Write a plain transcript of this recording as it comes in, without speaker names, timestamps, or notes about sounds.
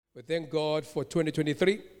We thank God for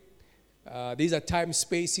 2023. These are time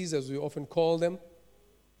spaces, as we often call them.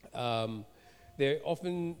 They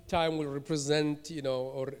oftentimes will represent,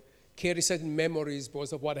 or carry certain memories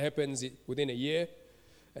because of what happens within a year.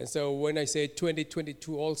 And so when I say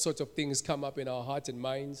 2022, all sorts of things come up in our hearts and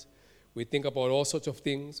minds. We think about all sorts of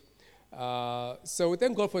things. So we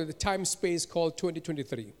thank God for the time space called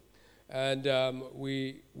 2023. And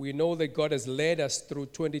we know that God has led us through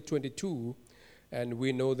 2022, and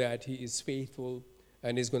we know that He is faithful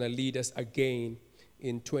and is going to lead us again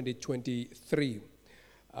in 2023.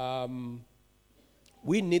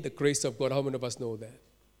 We need the grace of God. How many of us know that?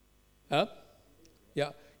 Huh? Yeah,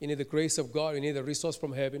 you need the grace of God. You need the resource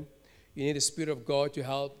from heaven. You need the Spirit of God to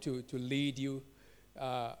help to lead you,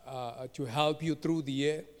 to help you through the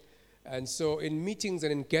year. And so in meetings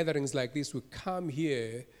and in gatherings like this, we come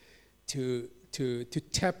here to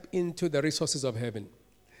tap into the resources of heaven.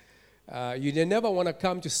 You never want to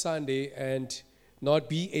come to Sunday and not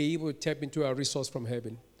be able to tap into a resource from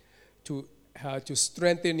heaven to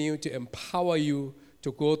strengthen you, to empower you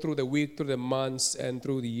to go through the week, through the months, and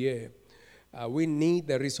through the year. We need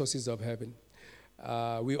the resources of heaven.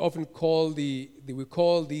 We often call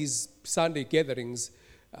these Sunday gatherings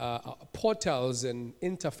portals and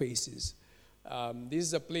interfaces. This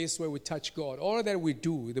is a place where we touch God. All that we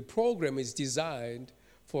do, the program is designed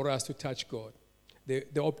for us to touch God.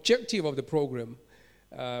 The objective of the program,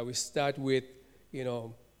 we start with, a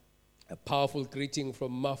powerful greeting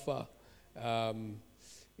from Mafa.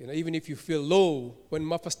 Even if you feel low, when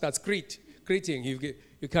Mafa starts greeting,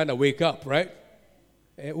 you kind of wake up, right?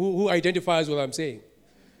 Who identifies what I'm saying?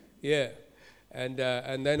 Yeah. And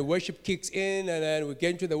then worship kicks in, and then we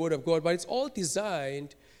get into the Word of God. But it's all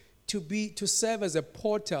designed to serve as a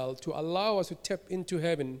portal to allow us to tap into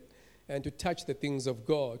heaven and to touch the things of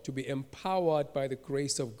God, to be empowered by the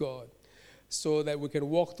grace of God, so that we can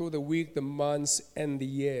walk through the week, the months, and the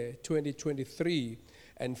year 2023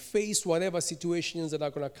 and face whatever situations that are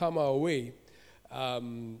going to come our way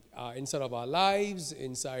inside of our lives,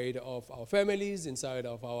 inside of our families, inside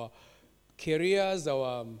of our careers,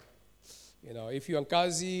 if you're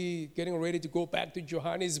Nkazi getting ready to go back to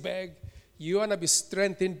Johannesburg, you want to be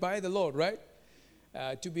strengthened by the Lord, right?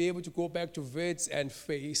 To be able to go back to Wits and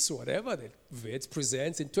face whatever that Wits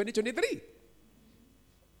presents in 2023.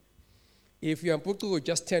 If you're Mputu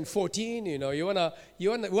just 10, 14, you want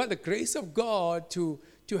the grace of God to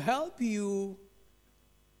help you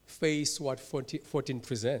face what 14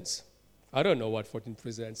 presents. I don't know what 14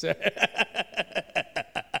 presents.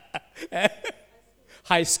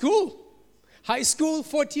 High school,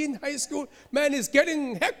 14, high school. Man, it's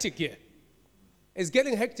getting hectic here. It's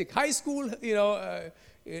getting hectic. High school,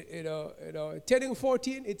 turning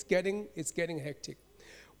 14, it's getting hectic.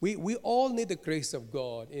 We all need the grace of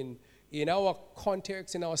God in our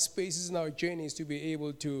context, in our spaces, in our journeys to be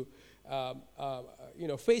able to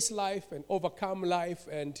face life and overcome life,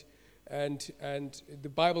 and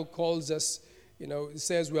the Bible calls us, it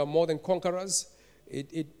says we are more than conquerors.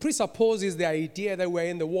 It presupposes the idea that we're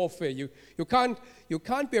in the warfare. You can't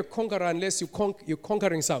be a conqueror unless you're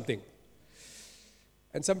conquering something.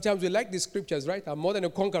 And sometimes we like these scriptures, right? I'm more than a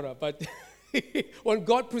conqueror. But when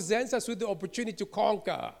God presents us with the opportunity to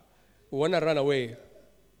conquer, we want to run away.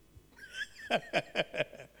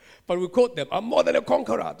 But we quote them, I'm more than a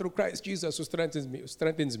conqueror through Christ Jesus who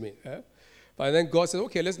strengthens me. But then God says,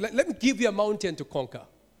 okay, let me give you a mountain to conquer.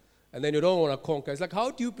 And then you don't want to conquer. It's like,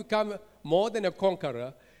 how do you become more than a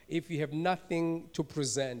conqueror if you have nothing to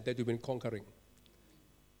present that you've been conquering?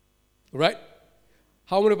 Right?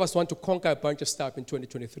 How many of us want to conquer a bunch of stuff in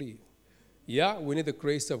 2023? Yeah, we need the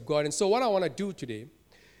grace of God. And so what I want to do today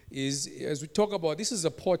is, as we talk about, this is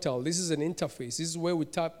a portal, this is an interface, this is where we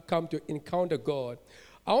come to encounter God.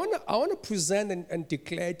 I want to present and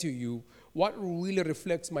declare to you what really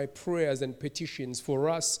reflects my prayers and petitions for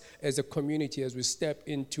us as a community as we step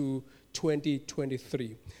into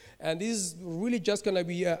 2023. And this is really just going to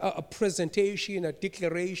be a presentation, a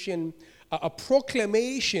declaration, a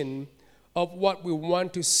proclamation of what we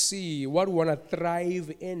want to see, what we want to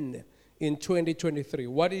thrive in 2023,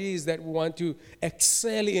 what it is that we want to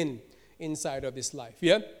excel inside of this life,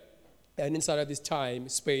 yeah? And inside of this time,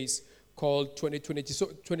 space called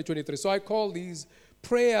 2023. So I call these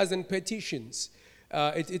prayers and petitions.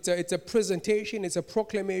 It's a presentation, it's a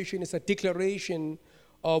proclamation, it's a declaration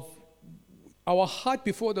of our heart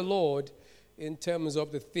before the Lord in terms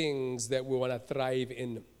of the things that we want to thrive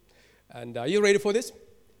in. And are you ready for this?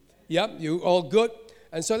 Yeah, you all good?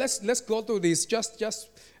 And so let's go through this. The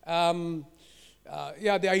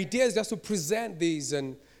idea is just to present these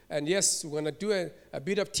and And yes, we're going to do a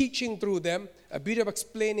bit of teaching through them, a bit of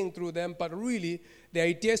explaining through them, but really the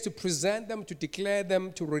idea is to present them, to declare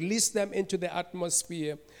them, to release them into the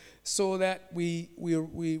atmosphere so that we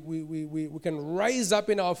can rise up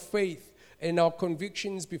in our faith and our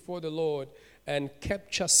convictions before the Lord and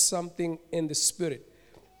capture something in the Spirit.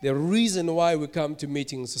 The reason why we come to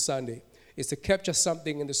meetings Sunday is to capture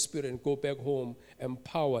something in the Spirit and go back home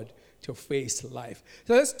empowered to face life.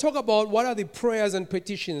 So let's talk about what are the prayers and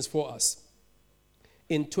petitions for us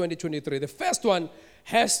in 2023. The first one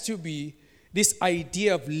has to be this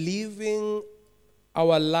idea of living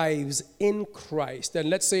our lives in Christ. And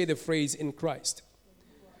let's say the phrase in Christ.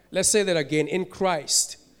 Let's say that again, in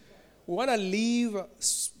Christ. We want to live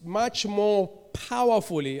much more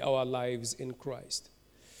powerfully our lives in Christ.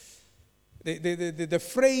 The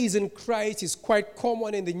phrase in Christ is quite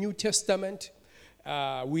common in the New Testament.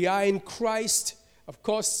 We are in Christ. Of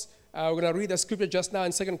course, we're going to read the scripture just now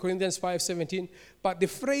in 2 Corinthians 5:17. But the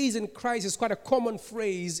phrase in Christ is quite a common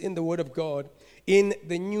phrase in the Word of God in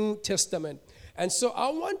the New Testament. And so I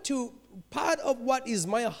want to, part of what is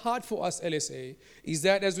my heart for us, LSA, is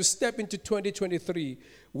that as we step into 2023,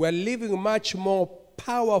 we're living much more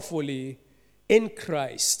powerfully in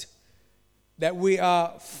Christ. That we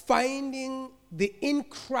are finding the in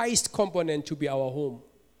Christ component to be our home,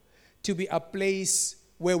 to be a place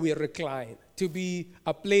where we recline, to be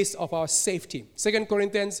a place of our safety. 2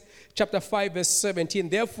 Corinthians chapter 5, verse 17.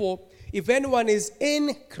 Therefore, if anyone is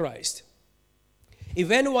in Christ,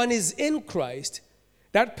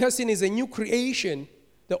 that person is a new creation.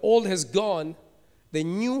 The old has gone, the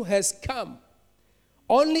new has come.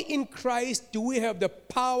 Only in Christ do we have the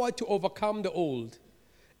power to overcome the old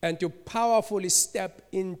and to powerfully step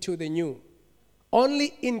into the new.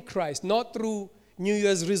 Only in Christ, not through New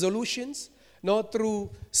Year's resolutions, not through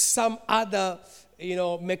some other,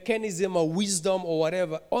 mechanism or wisdom or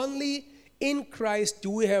whatever. Only in Christ do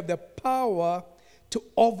we have the power to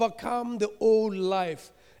overcome the old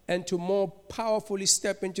life and to more powerfully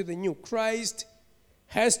step into the new. Christ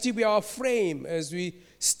has to be our frame as we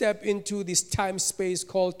step into this time space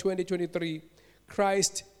called 2023.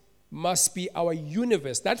 Christ must be our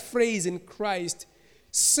universe. That phrase in Christ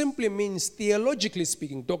simply means, theologically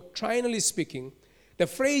speaking, doctrinally speaking, the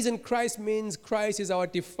phrase in Christ means Christ is our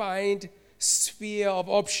defined sphere of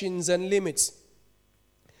options and limits.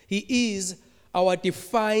 He is our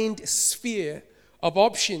defined sphere of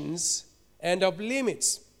options and of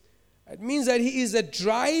limits. It means that He is a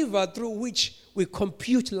driver through which we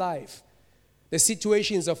compute life, the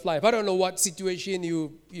situations of life. I don't know what situation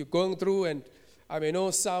you're going through, and I may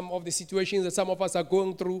know some of the situations that some of us are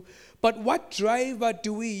going through, but what driver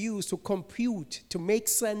do we use to compute, to make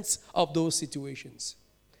sense of those situations?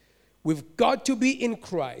 We've got to be in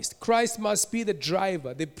Christ. Christ must be the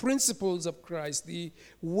driver, the principles of Christ, the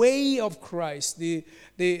way of Christ, the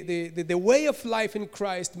way of life in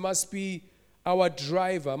Christ must be our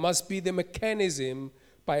driver, must be the mechanism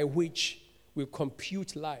by which we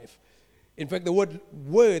compute life. In fact, the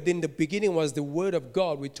word in the beginning was the Word of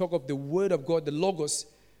God. We talk of the Word of God, the Logos.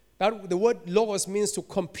 The word Logos means to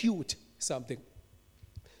compute something.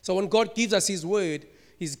 So when God gives us His Word,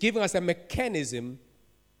 He's giving us a mechanism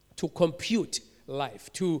to compute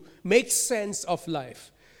life, to make sense of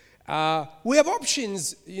life. We have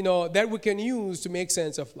options, that we can use to make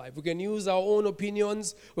sense of life. We can use our own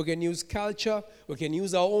opinions, we can use culture, we can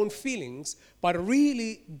use our own feelings, but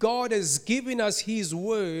really God has given us His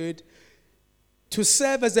Word to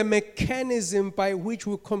serve as a mechanism by which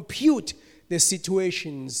we compute the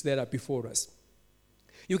situations that are before us.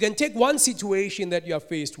 You can take one situation that you are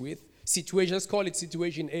faced with, let's call it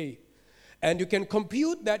situation A, and you can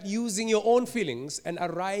compute that using your own feelings and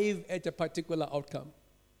arrive at a particular outcome.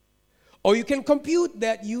 Or you can compute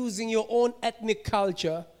that using your own ethnic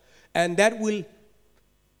culture, and that will,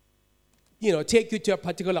 take you to a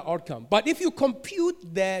particular outcome. But if you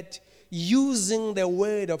compute that using the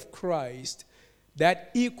Word of Christ,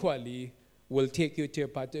 that equally will take you to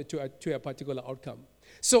a particular outcome.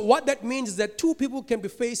 So what that means is that two people can be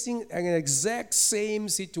facing an exact same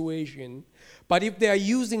situation, but if they are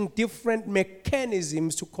using different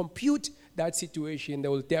mechanisms to compute that situation, they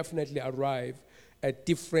will definitely arrive at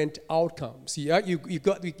different outcomes. Yeah, you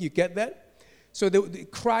get that? So the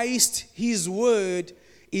Christ, His Word,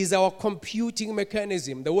 is our computing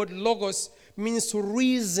mechanism. The word Logos means to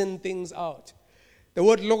reason things out. The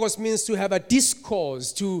word Logos means to have a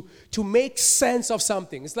discourse, to make sense of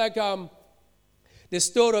something. It's like the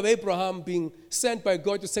story of Abraham being sent by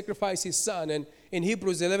God to sacrifice his son. And in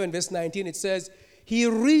Hebrews 11, verse 19, it says, he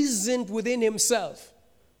reasoned within himself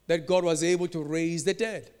that God was able to raise the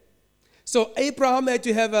dead. So Abraham had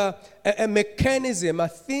to have a mechanism, a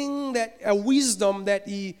wisdom that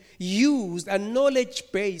he used, a knowledge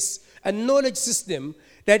base, a knowledge system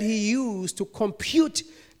that he used to compute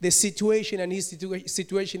the situation. And his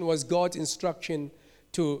situation was God's instruction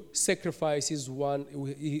to sacrifice his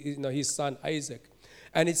son Isaac.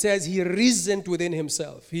 And it says he reasoned within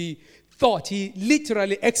himself. He thought, he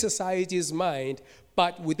literally exercised his mind,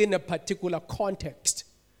 but within a particular context.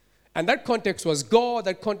 And that context was God,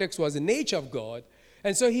 that context was the nature of God.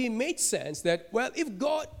 And so he made sense that, well, if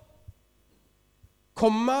God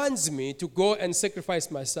commands me to go and sacrifice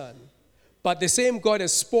my son, but the same God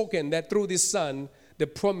has spoken that through this son, the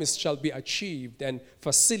promise shall be achieved and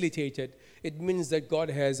facilitated, it means that God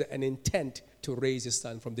has an intent to raise his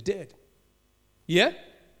son from the dead. Yeah?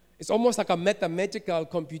 It's almost like a mathematical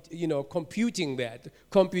computation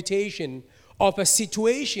of a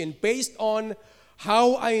situation based on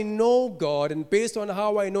how I know God and based on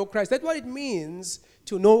how I know Christ. That's what it means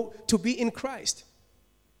to be in Christ.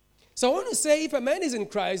 So I want to say, if a man is in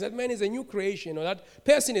Christ, that man is a new creation, or that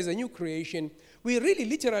person is a new creation. We really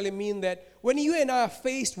literally mean that when you and I are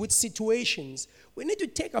faced with situations, we need to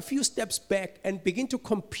take a few steps back and begin to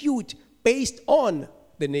compute based on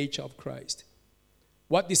the nature of Christ.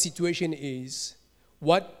 What the situation is,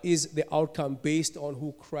 what is the outcome based on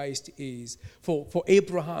who Christ is. For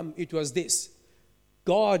Abraham, it was this.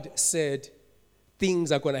 God said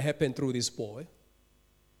things are going to happen through this boy.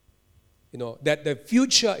 That the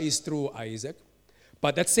future is through Isaac.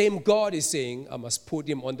 But that same God is saying, I must put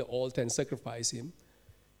him on the altar and sacrifice him.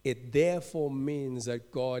 It therefore means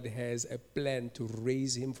that God has a plan to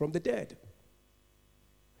raise him from the dead.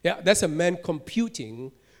 Yeah, that's a man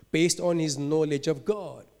computing based on his knowledge of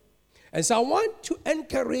God. And so I want to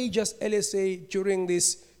encourage us, LSA, during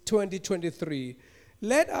this 2023,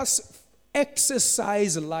 let us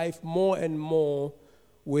exercise life more and more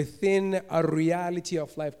within a reality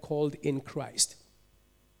of life called in Christ.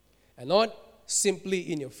 And not simply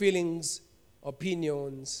in your feelings,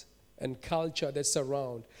 opinions, and culture that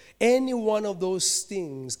surround. Any one of those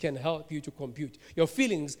things can help you to compute. Your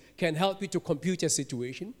feelings can help you to compute a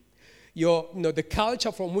situation. The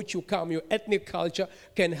culture from which you come, your ethnic culture,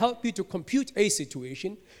 can help you to compute a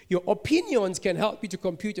situation. Your opinions can help you to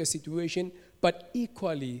compute a situation. But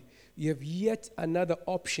equally, you have yet another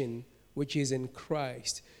option, which is in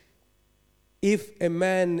Christ. If a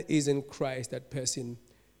man is in Christ, that person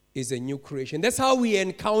is a new creation. That's how we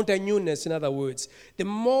encounter newness, in other words. The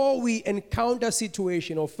more we encounter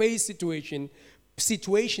situation or face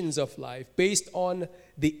situations of life based on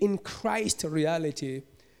the in Christ reality,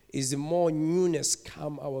 is the more newness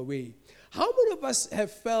come our way. How many of us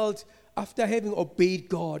have felt, after having obeyed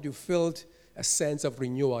God, you felt a sense of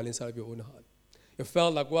renewal inside of your own heart? You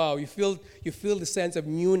felt like, wow, you feel the sense of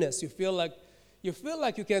newness. You feel like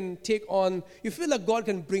you can take on, you feel like God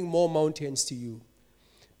can bring more mountains to you.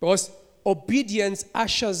 Because obedience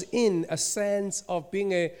ushers in a sense of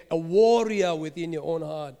being a warrior within your own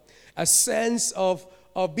heart, a sense of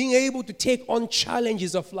being able to take on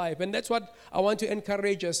challenges of life. And that's what I want to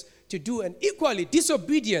encourage us to do. And equally,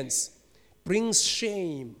 disobedience brings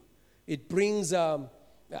shame. It brings a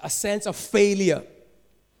sense of failure.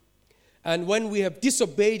 And when we have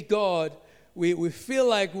disobeyed God, we feel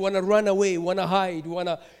like we want to run away, we want to hide, we want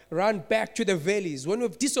to run back to the valleys. When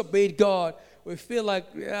we've disobeyed God, we feel like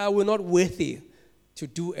we're not worthy to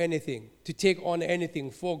do anything, to take on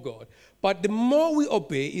anything for God. But the more we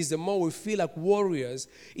obey is the more we feel like warriors,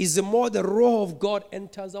 is the more the roar of God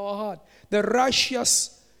enters our heart. The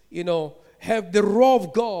righteous, have the roar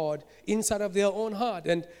of God inside of their own heart.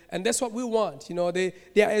 And that's what we want. They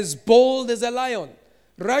are as bold as a lion.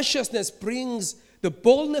 Righteousness brings the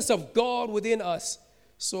boldness of God within us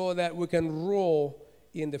so that we can roar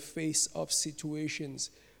in the face of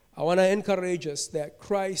situations. I want to encourage us that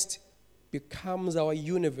Christ becomes our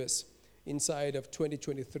universe inside of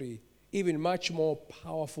 2023, even much more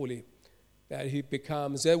powerfully, that he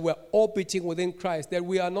becomes, that we're orbiting within Christ, that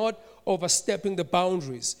we are not overstepping the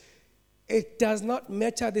boundaries. It does not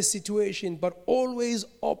matter the situation, but always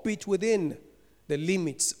orbit within the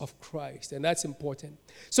limits of Christ, and that's important.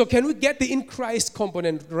 So can we get the in Christ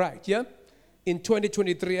component right, yeah? In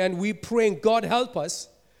 2023, and we praying God help us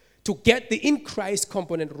to get the in Christ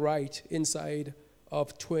component right inside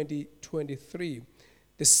of 2023.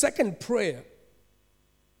 The second prayer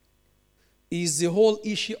is the whole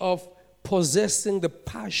issue of possessing the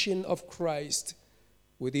passion of Christ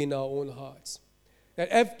within our own hearts.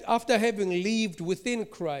 That after having lived within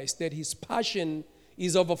Christ, that his passion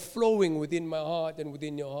is overflowing within my heart and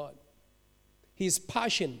within your heart. His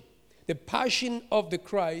passion, the passion of the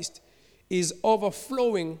Christ, is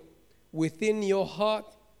overflowing within your heart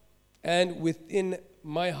and within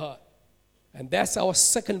my heart. And that's our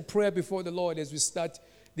second prayer before the Lord as we start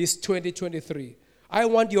this 2023. I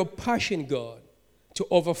want your passion, God, to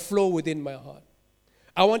overflow within my heart.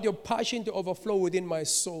 I want your passion to overflow within my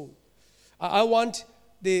soul. I want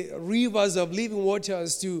the rivers of living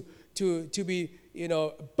waters to be,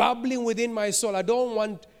 bubbling within my soul. I don't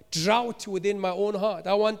want drought within my own heart.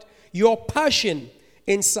 I want your passion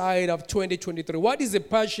inside of 2023. What is the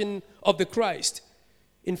passion of the Christ?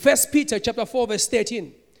 In 1 Peter chapter 4, verse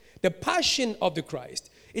 13, the passion of the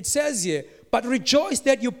Christ. It says here, but rejoice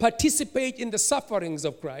that you participate in the sufferings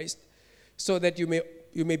of Christ, so that you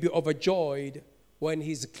may be overjoyed when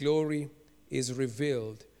his glory is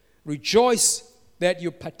revealed. Rejoice that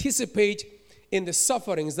you participate in the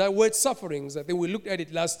sufferings. That word sufferings, I think we looked at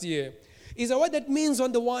it last year, is a word that means,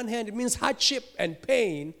 on the one hand, it means hardship and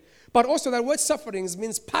pain, but also that word sufferings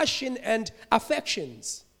means passion and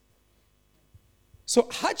affections. So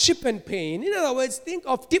hardship and pain, in other words, think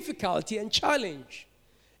of difficulty and challenge.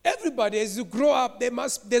 Everybody, as you grow up,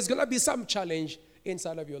 there's going to be some challenge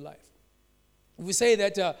inside of your life. If we say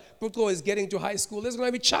that Putko is getting to high school, there's going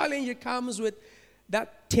to be challenge that comes with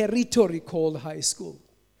that territory called high school.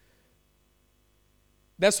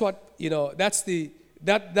 That's what, that's the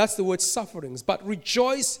word sufferings. But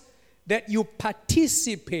rejoice that you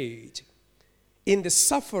participate in the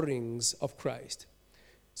sufferings of Christ.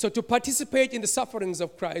 So to participate in the sufferings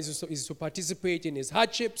of Christ is to participate in his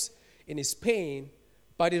hardships, in his pain,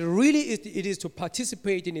 but it is to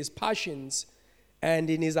participate in his passions and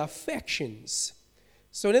in his affections.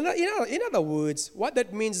 So in other words, what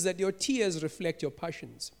that means is that your tears reflect your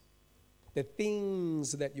passions. The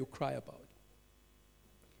things that you cry about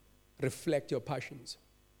reflect your passions.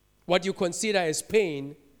 What you consider as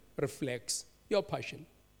pain reflects your passion.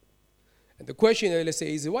 And the question, let's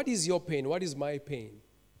say, is what is your pain? What is my pain?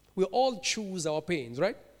 We all choose our pains,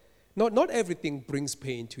 right? Not everything brings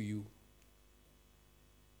pain to you.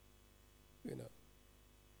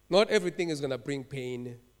 Not everything is going to bring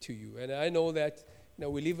pain to you. And I know that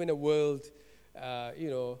we live in a world,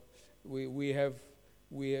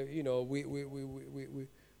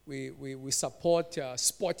 we support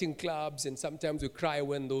sporting clubs, and sometimes we cry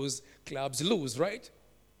when those clubs lose, right?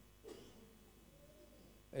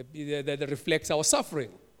 That reflects our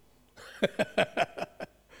suffering.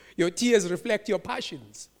 Your tears reflect your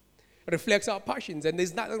passions, reflects our passions, and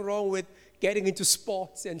there's nothing wrong with getting into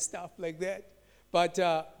sports and stuff like that. But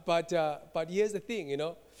here's the thing,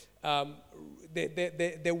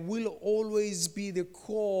 there will always be the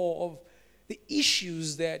core of the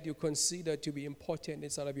issues that you consider to be important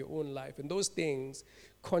inside of your own life, and those things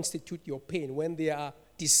constitute your pain. When they are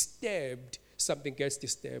disturbed, something gets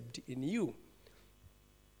disturbed in you.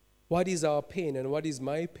 What is our pain and what is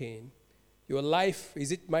my pain? Your life,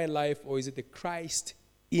 is it my life or is it the Christ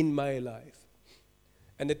in my life?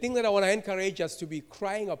 And the thing that I want to encourage us to be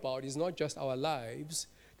crying about is not just our lives.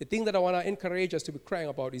 The thing that I want to encourage us to be crying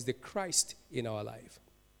about is the Christ in our life.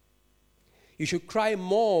 You should cry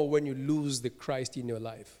more when you lose the Christ in your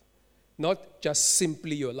life, not just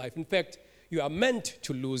simply your life. In fact, you are meant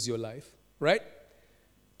to lose your life, right?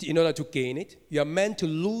 In order to gain it. You are meant to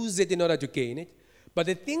lose it in order to gain it. But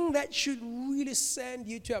the thing that should really send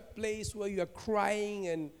you to a place where you are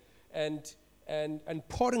crying and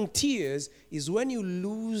pouring tears is when you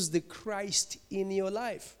lose the Christ in your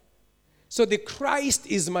life. So the Christ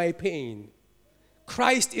is my pain.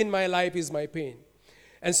 Christ in my life is my pain.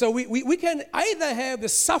 And so we can either have the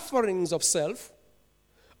sufferings of self,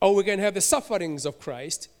 or we can have the sufferings of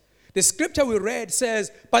Christ. The scripture we read says,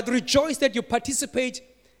 but rejoice that you participate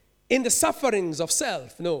in the sufferings of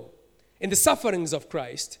self. No. In the sufferings of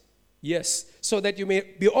Christ, yes, so that you may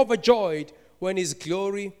be overjoyed when his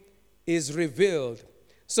glory is revealed.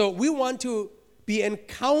 So we want to be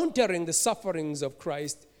encountering the sufferings of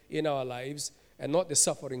Christ in our lives and not the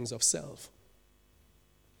sufferings of self.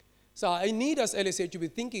 So I need us, LSA, to be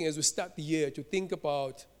thinking as we start the year, to think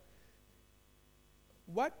about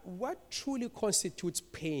what truly constitutes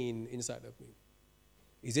pain inside of me.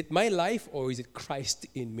 Is it my life or is it Christ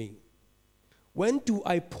in me? When do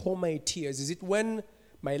I pour my tears? Is it when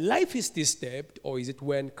my life is disturbed, or is it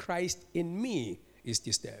when Christ in me is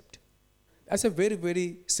disturbed? That's a very,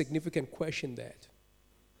 very significant question, that.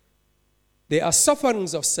 There are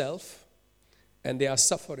sufferings of self, and there are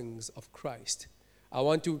sufferings of Christ. I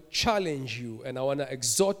want to challenge you, and I want to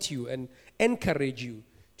exhort you and encourage you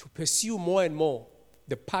to pursue more and more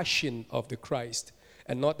the passion of the Christ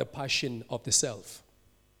and not the passion of the self.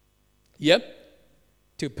 Yep.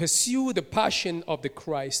 To pursue the passion of the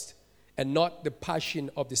Christ and not the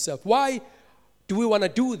passion of the self. Why do we want to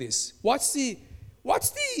do this? What's the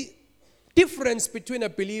difference between a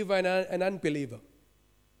believer and an unbeliever.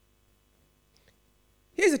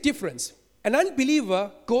 Here's the difference. An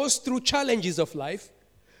unbeliever goes through challenges of life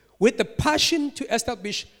with the passion to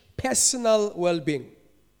establish personal well-being.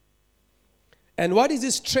 And what is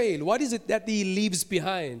this trail? What is it that he leaves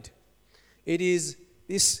behind? It is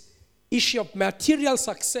this issue of material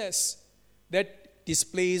success that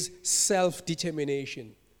displays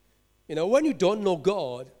self-determination. You know, when you don't know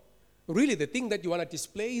God, really the thing that you want to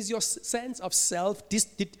display is your sense of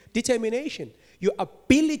self-determination, your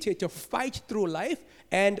ability to fight through life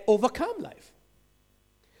and overcome life.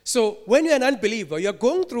 So when you're an unbeliever, you're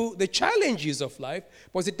going through the challenges of life,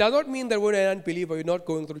 but it does not mean that when you're an unbeliever, you're not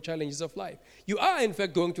going through challenges of life. You are, in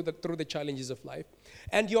fact, going through the challenges of life.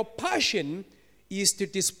 And your passion is to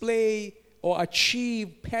display or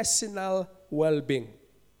achieve personal well-being,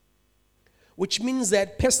 which means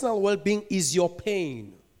that personal well-being is your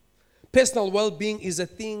pain. Personal well-being is a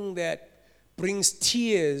thing that brings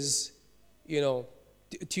tears, to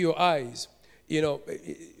your eyes,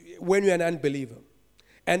 when you're an unbeliever.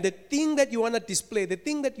 And the thing that you want to display, the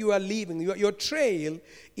thing that you are leaving, your trail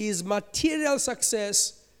is material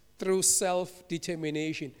success through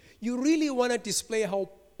self-determination. You really want to display how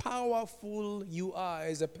powerful you are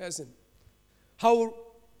as a person, how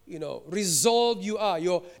resolved you are,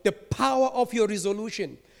 the power of your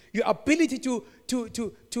resolution, your ability to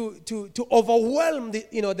overwhelm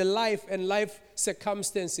the life and life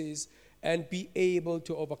circumstances and be able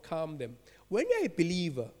to overcome them. When you're a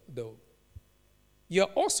believer, though, you're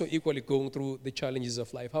also equally going through the challenges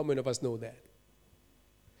of life. How many of us know that?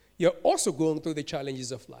 You're also going through the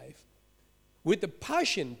challenges of life with the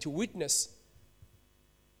passion to witness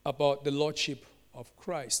about the Lordship of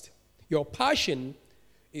Christ. Your passion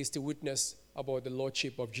is to witness about the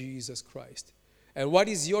Lordship of Jesus Christ. And what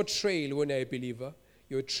is your trail when you're a believer?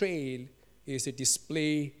 Your trail is to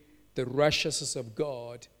display the righteousness of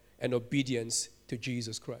God and obedience to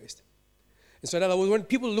Jesus Christ. And so in other words, when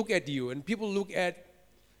people look at you and people look at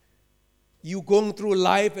you going through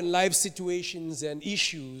life and life situations and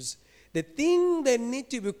issues, the thing they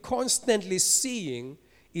need to be constantly seeing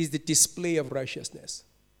is the display of righteousness.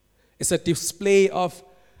 It's a display of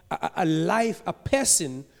a life, a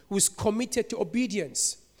person who is committed to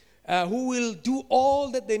obedience, who will do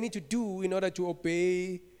all that they need to do in order to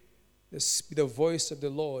obey the voice of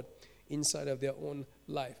the Lord inside of their own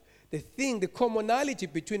life. The commonality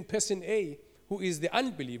between person A, who is the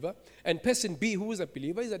unbeliever, and person B, who is a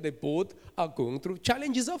believer, is that they both are going through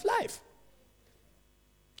challenges of life.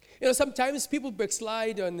 Sometimes people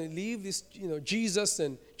backslide and leave this, Jesus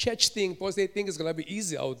and church thing because they think it's going to be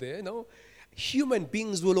easy out there. Human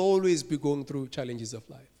beings will always be going through challenges of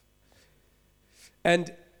life.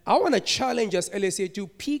 And I want to challenge us, LSA, to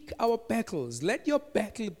pick our battles. Let your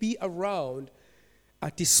battle be around a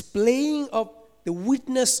displaying of the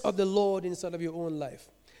witness of the Lord inside of your own life.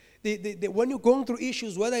 When you're going through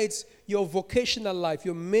issues, whether it's your vocational life,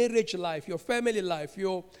 your marriage life, your family life,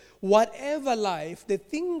 your whatever life, the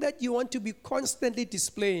thing that you want to be constantly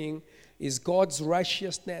displaying is God's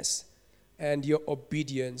righteousness and your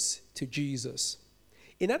obedience to Jesus.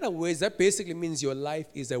 In other words, that basically means your life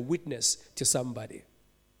is a witness to somebody.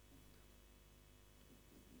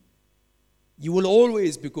 You will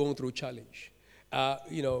always be going through challenge. God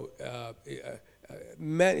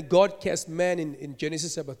cast man in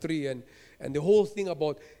Genesis chapter 3, and the whole thing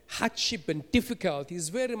about hardship and difficulty is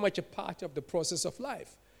very much a part of the process of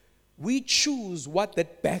life. We choose what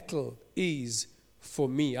that battle is for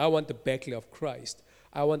me. I want the battle of Christ.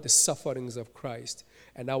 I want the sufferings of Christ.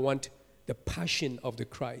 And I want the passion of the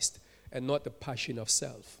Christ and not the passion of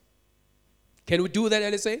self. Can we do that,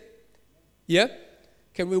 LSA? Yeah?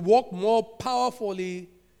 Can we walk more powerfully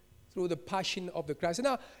through the passion of the Christ?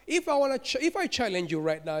 Now, if I challenge you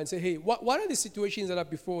right now and say, hey, what are the situations that are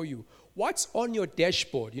before you? What's on your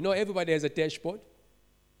dashboard? Everybody has a dashboard.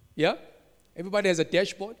 Yeah? Everybody has a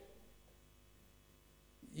dashboard.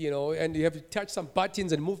 And you have to touch some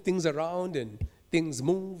buttons and move things around, and things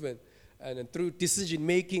move, and through decision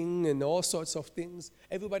making and all sorts of things.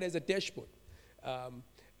 Everybody has a dashboard.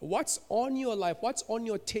 What's on your life? What's on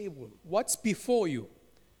your table? What's before you?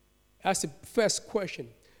 That's the first question.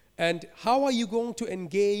 And how are you going to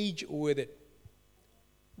engage with it?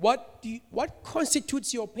 What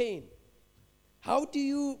constitutes your pain? How do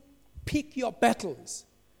you pick your battles?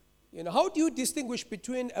 How do you distinguish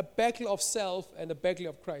between a battle of self and a battle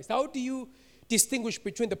of Christ? How do you distinguish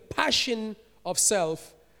between the passion of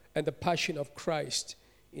self and the passion of Christ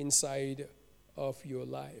inside of your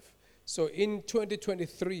life? So in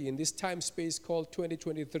 2023, in this time space called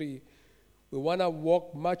 2023, we want to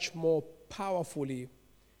walk much more powerfully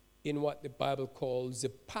in what the Bible calls the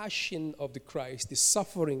passion of the Christ, the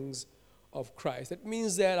sufferings of Christ. That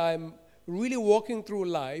means that I'm really walking through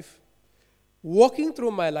life, walking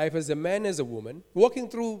through my life as a man, as a woman, walking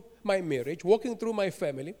through my marriage, walking through my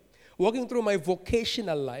family, walking through my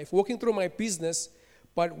vocational life, walking through my business,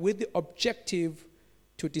 but with the objective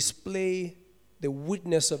to display the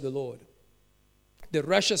witness of the Lord, the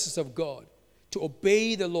righteousness of God, to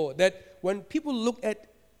obey the Lord. That when people look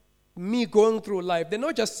at me going through life, they're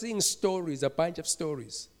not just seeing stories, a bunch of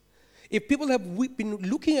stories. If people have been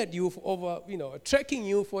looking at you for over, tracking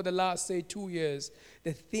you for the last, say, 2 years,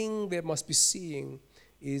 the thing they must be seeing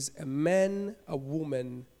is a man, a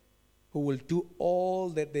woman who will do all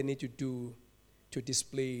that they need to do to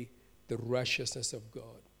display the righteousness of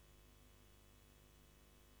God.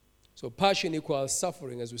 So passion equals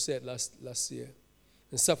suffering, as we said last year.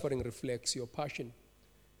 And suffering reflects your passion.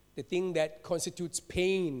 The thing that constitutes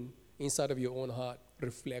pain inside of your own heart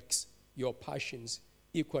reflects your passions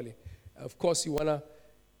equally. Of course, you want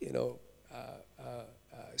to,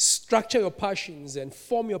 structure your passions and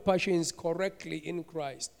form your passions correctly in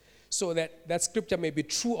Christ so that that scripture may be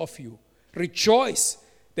true of you. Rejoice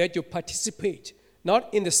that you participate,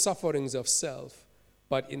 not in the sufferings of self,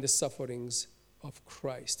 but in the sufferings of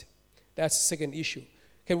Christ. That's the second issue.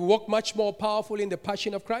 Can we walk much more powerfully in the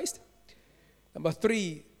passion of Christ? Number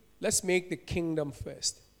 3, let's make the kingdom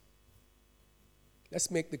first. Let's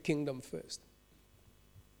make the kingdom first.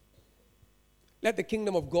 Let the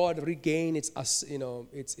kingdom of God regain its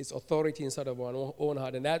authority inside of our own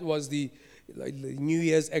heart. And that was the New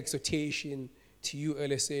Year's exhortation to you,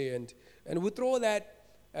 LSA. And we throw that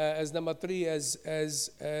as number 3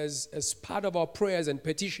 as part of our prayers and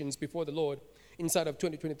petitions before the Lord inside of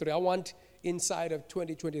 2023. I want inside of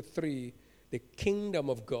 2023, the kingdom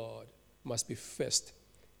of God must be first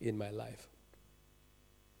in my life.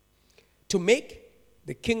 To make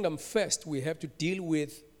the kingdom first, we have to deal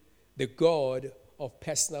with the God of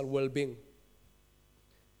personal well-being.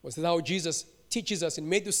 This is how Jesus teaches us in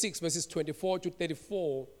Matthew 6, verses 24 to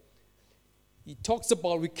 34. He talks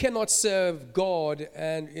about we cannot serve God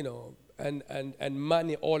and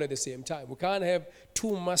money all at the same time. We can't have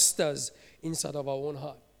two masters inside of our own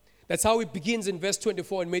heart. That's how it begins in verse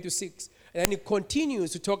 24 in Matthew 6. And then it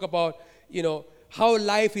continues to talk about, how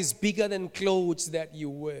life is bigger than clothes that you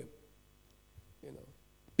wear.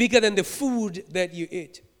 Bigger than the food that you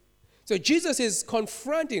eat. So Jesus is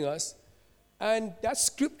confronting us, and that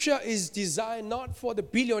scripture is designed not for the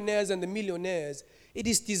billionaires and the millionaires. It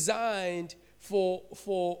is designed for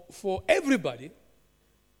everybody,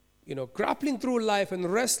 grappling through life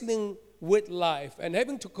and wrestling with life and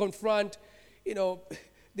having to confront,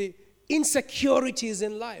 the insecurities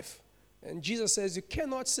in life. And Jesus says you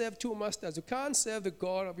cannot serve two masters. You can't serve the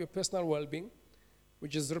God of your personal well-being,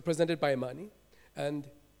 which is represented by money, and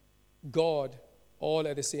God all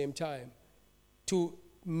at the same time. To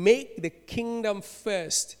make the kingdom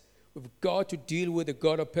first, we've got to deal with the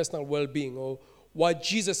God of personal well-being, or what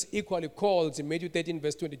Jesus equally calls in Matthew 13,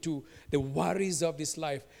 verse 22, the worries of this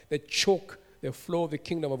life that choke the flow of the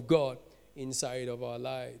kingdom of God inside of our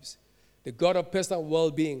lives. The God of personal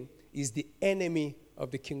well-being is the enemy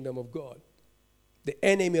of the kingdom of God. The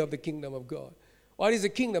enemy of the kingdom of God. What is the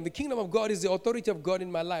kingdom? The kingdom of God is the authority of God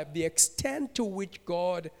in my life, the extent to which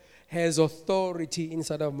God has authority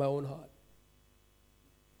inside of my own heart.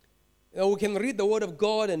 We can read the word of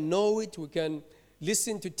God and know it. We can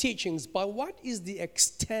listen to teachings. But what is the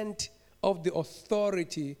extent of the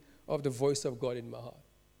authority of the voice of God in my heart?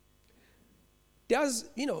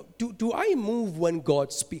 Do I move when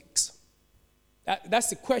God speaks? That's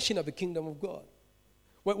the question of the kingdom of God.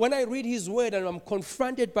 When I read His word and I'm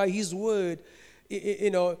confronted by His word,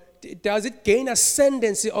 does it gain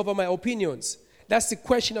ascendancy over my opinions? That's the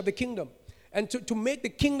question of the kingdom. And to make the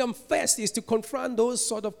kingdom first is to confront those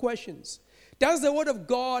sort of questions. Does the word of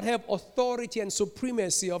God have authority and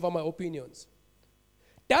supremacy over my opinions?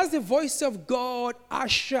 Does the voice of God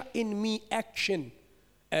usher in me action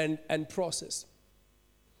and process?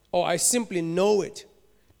 Or I simply know it?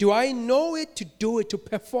 Do I know it to do it, to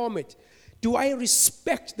perform it? Do I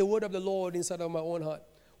respect the word of the Lord inside of my own heart?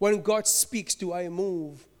 When God speaks, do I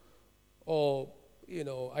move? Or,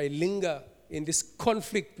 I linger in this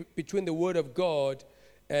conflict between the word of God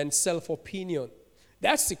and self-opinion?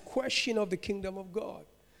 That's the question of the kingdom of God.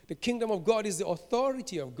 The kingdom of God is the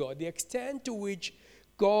authority of God, the extent to which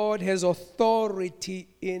God has authority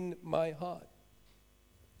in my heart.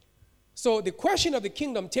 So the question of the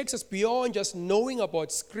kingdom takes us beyond just knowing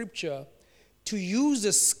about Scripture to use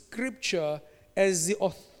the Scripture as the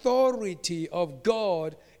authority of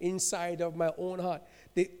God inside of my own heart.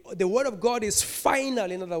 The Word of God is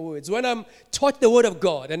final, in other words. When I'm taught the Word of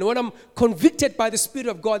God and when I'm convicted by the Spirit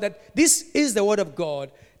of God that this is the Word of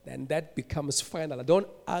God, then that becomes final. I don't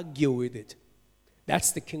argue with it.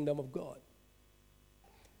 That's the kingdom of God.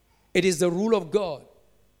 It is the rule of God.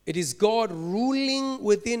 It is God ruling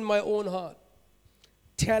within my own heart,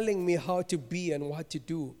 telling me how to be and what to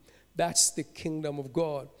do. That's the kingdom of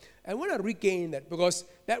God. And when I regain that, because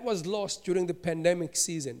that was lost during the pandemic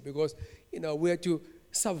season, because, we had to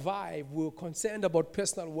survive. We were concerned about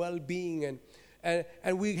personal well-being,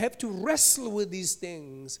 and we have to wrestle with these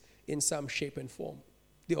things in some shape and form.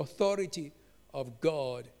 The authority of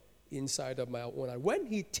God inside of my own heart. When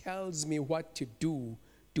He tells me what to do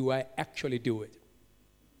I actually do it?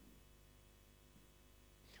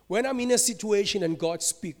 When I'm in a situation and God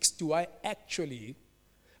speaks, do I actually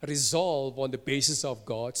resolve on the basis of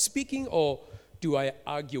God speaking, or do I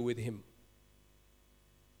argue with Him?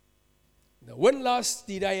 Now, when last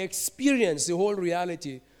did I experience the whole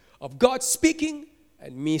reality of God speaking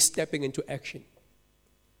and me stepping into action?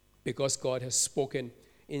 Because God has spoken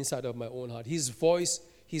inside of my own heart. His voice,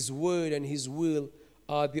 His word, and His will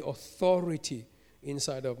are the authority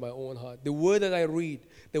inside of my own heart. The word that I read,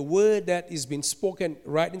 the word that is being spoken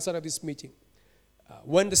right inside of this meeting.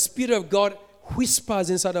 When the Spirit of God whispers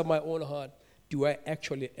inside of my own heart, do I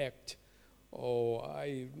actually act? Or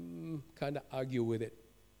I kind of argue with it.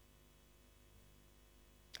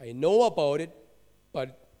 I know about it,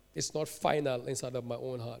 but it's not final inside of my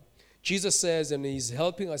own heart. Jesus says, and He's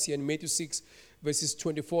helping us here in Matthew 6, verses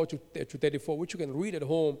 24 to 34, which you can read at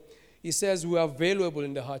home. He says, we are valuable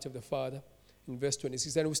in the heart of the Father, in verse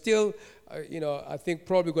 26. And we still, I think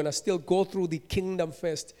probably going to still go through the Kingdom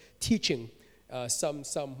First teaching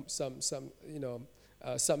sometime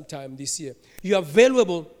this year. You are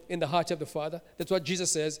valuable in the heart of the Father. That's what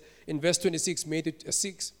Jesus says in verse 26, Matthew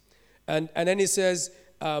 6. And then He says,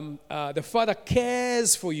 the Father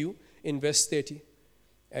cares for you in verse 30.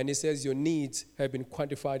 And He says, your needs have been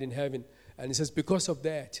quantified in heaven. And He says, because of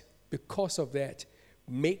that,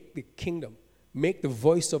 make the kingdom, make the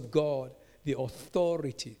voice of God the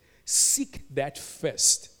authority. Seek that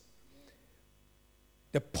first.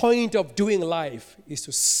 The point of doing life is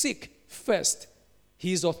to seek first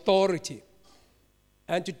His authority.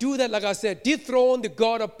 And to do that, like I said, dethrone the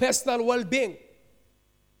God of personal well-being.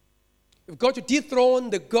 You've got to dethrone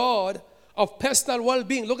the God of personal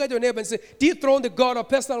well-being. Look at your neighbor and say, dethrone the God of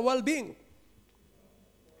personal well-being.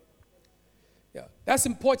 Yeah, that's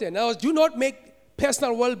important. Now, do not make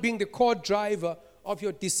personal well-being the core driver of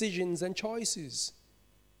your decisions and choices.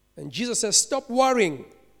 And Jesus says, stop worrying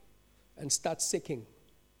and start seeking.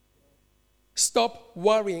 Stop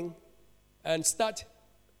worrying and start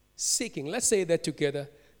seeking. Let's say that together.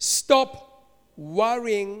 Stop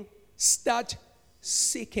worrying, start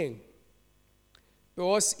seeking.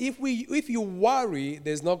 Because if you worry,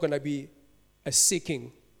 there's not going to be a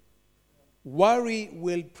seeking. Worry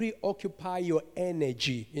will preoccupy your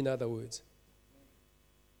energy, in other words.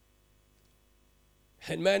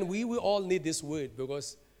 And man, we will all need this word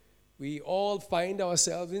because we all find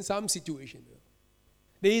ourselves in some situation.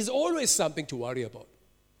 There is always something to worry about.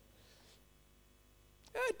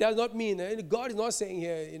 It does not mean, God is not saying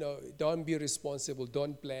here, don't be responsible,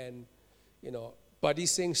 don't plan, But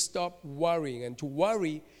He's saying stop worrying. And to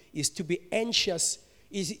worry is to be anxious.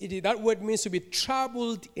 That word means to be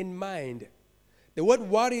troubled in mind. The word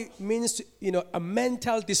worry means, a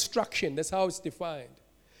mental distraction. That's how it's defined.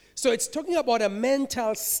 So it's talking about a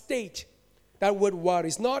mental state. That word worry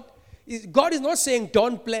is not, God is not saying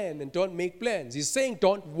don't plan and don't make plans. He's saying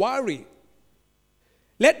don't worry.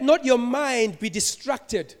 Let not your mind be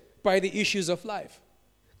distracted by the issues of life.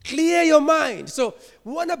 Clear your mind. So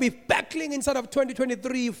we want to be battling inside of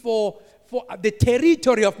 2023 for the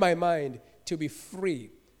territory of my mind to be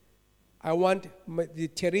free. I want the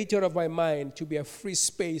territory of my mind to be a free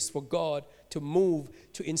space for God to move,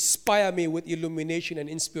 to inspire me with illumination and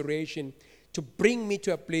inspiration, to bring me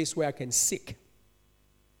to a place where I can seek.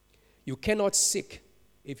 You cannot seek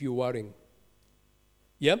if you're worrying.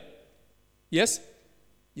 Yeah? Yes?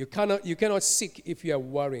 You cannot seek if you are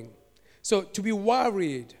worrying. So to be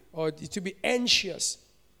worried or to be anxious,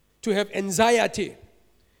 to have anxiety,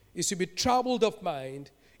 is to be troubled of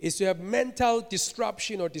mind, is to have mental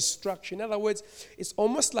disruption or distraction. In other words, it's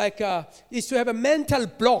almost like it's to have a mental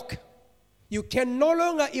block. You can no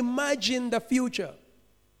longer imagine the future.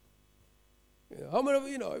 How many of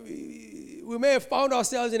you, we may have found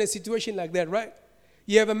ourselves in a situation like that, right?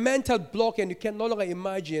 You have a mental block and you can no longer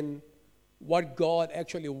imagine what God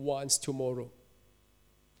actually wants tomorrow,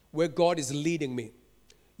 where God is leading me.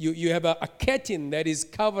 You have a curtain that is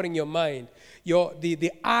covering your mind.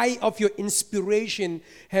 The eye of your inspiration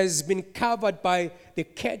has been covered by the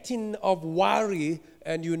curtain of worry,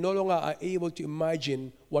 and you no longer are able to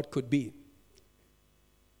imagine what could be.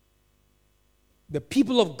 The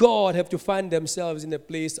people of God have to find themselves in a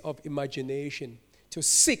place of imagination. To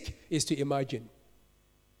seek is to imagine.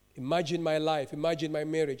 Imagine my life, imagine my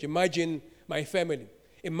marriage, imagine my family,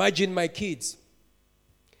 imagine my kids,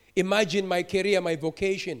 imagine my career, my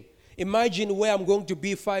vocation, imagine where I'm going to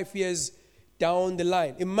be 5 years down the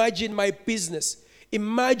line, imagine my business,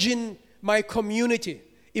 imagine my community,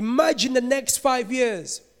 imagine the next 5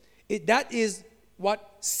 years. That is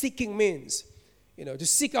what seeking means. To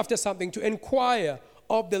seek after something, to inquire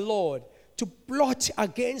of the Lord, to plot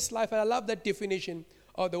against life. And I love that definition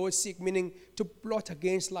of the word seek, meaning to plot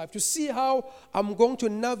against life, to see how I'm going to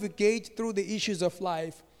navigate through the issues of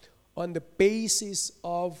life on the basis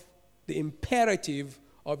of the imperative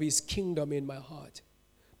of His kingdom in my heart.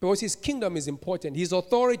 Because His kingdom is important. His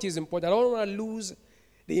authority is important. I don't want to lose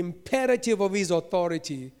the imperative of His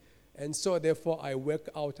authority. And so, therefore, I work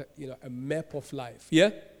out a map of life.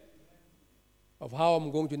 Yeah? Of how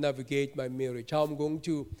I'm going to navigate my marriage, how I'm going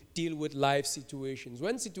to deal with life situations.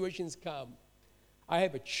 When situations come, I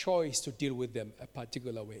have a choice to deal with them a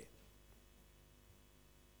particular way.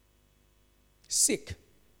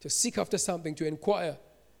 To seek after something, to inquire,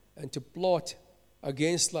 and to plot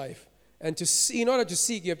against life. And in order to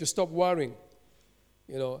seek, you have to stop worrying.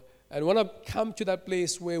 And when I come to that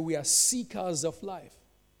place where we are seekers of life,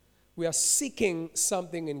 we are seeking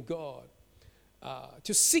something in God.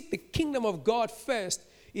 To seek the kingdom of God first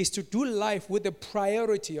is to do life with the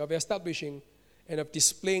priority of establishing and of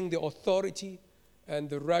displaying the authority and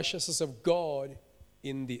the righteousness of God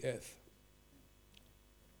in the earth.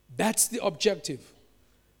 That's the objective.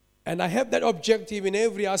 And I have that objective in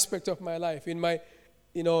every aspect of my life, in my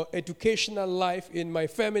educational life, in my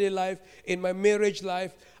family life, in my marriage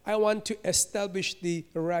life. I want to establish the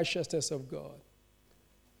righteousness of God.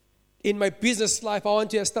 In my business life, I want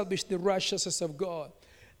to establish the righteousness of God.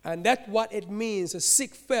 And that's what it means to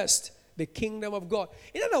seek first the kingdom of God.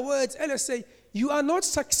 In other words, let's say, you are not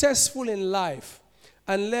successful in life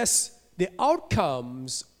unless the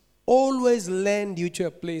outcomes always land you to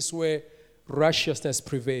a place where righteousness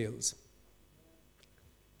prevails.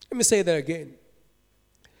 Let me say that again.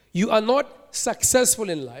 You are not successful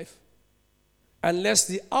in life unless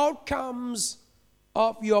the outcomes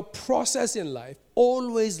of your process in life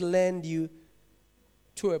always land you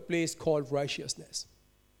to a place called righteousness.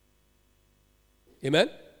 Amen?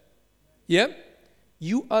 Yeah?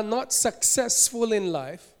 You are not successful in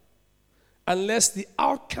life unless the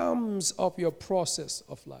outcomes of your process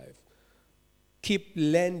of life keep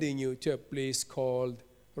landing you to a place called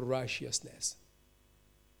righteousness.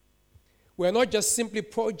 We're not just simply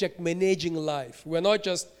project managing life. We're not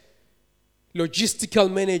just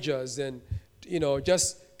logistical managers and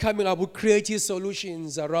just coming up with creative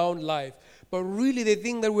solutions around life. But really the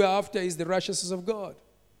thing that we're after is the righteousness of God.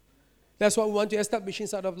 That's what we want to establish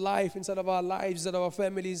inside of life, inside of our lives, inside of our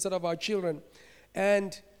families, inside of our children.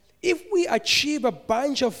 And if we achieve a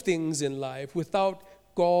bunch of things in life without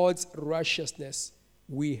God's righteousness,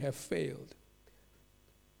 we have failed.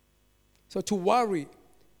 So to worry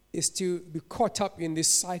is to be caught up in this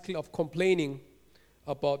cycle of complaining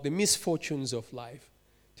about the misfortunes of life.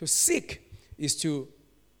 To seek is to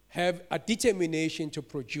have a determination to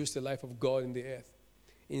produce the life of God in the earth,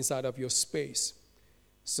 inside of your space.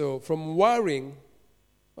 So from worrying,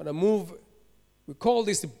 when I move, we call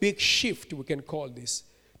this the big shift, we can call this.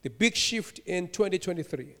 The big shift in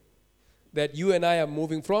 2023, that you and I are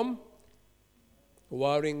moving from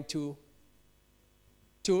worrying to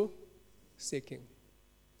seeking.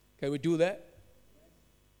 Can we do that?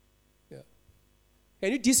 Yeah.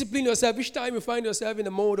 Can you discipline yourself each time you find yourself in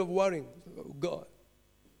a mode of worrying? Oh, God,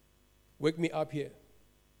 wake me up here.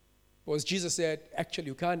 Because Jesus said, actually,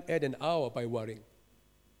 you can't add an hour by worrying.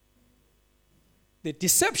 The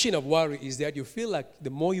deception of worry is that you feel like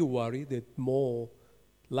the more you worry, the more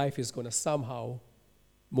life is going to somehow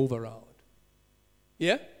move around.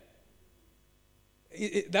 Yeah?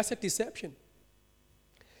 That's a deception.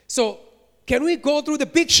 So, can we go through the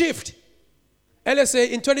big shift? LSA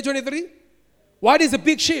in 2023? What is the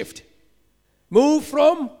big shift? Move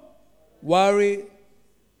from worry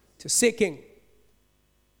to seeking.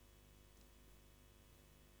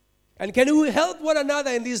 And can we help one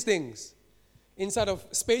another in these things? Inside of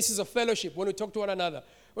spaces of fellowship, when we talk to one another.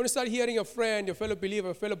 When you start hearing your friend, your fellow believer,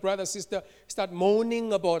 your fellow brother, sister, start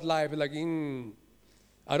moaning about life, like,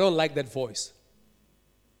 I don't like that voice.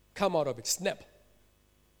 Come out of it. Snap.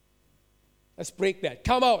 Let's break that.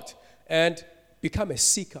 Come out and become a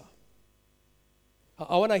seeker.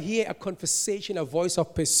 I want to hear a conversation, a voice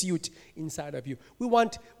of pursuit inside of you. We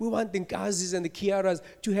want the Ngazis and the Kiaras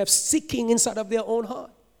to have seeking inside of their own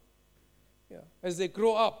heart. Yeah. As they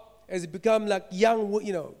grow up, as they become like young,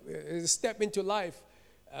 as they step into life,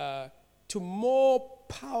 to more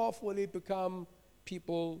powerfully become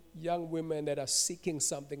people, young women that are seeking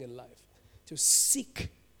something in life. To seek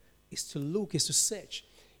is to look, is to search.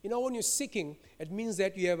 When you're seeking, it means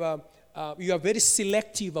that you are very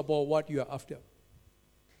selective about what you are after.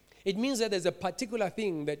 It means that there's a particular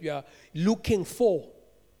thing that you are looking for.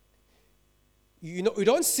 You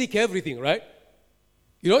don't seek everything, right?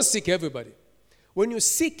 You don't seek everybody. When you're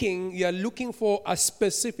seeking, you are looking for a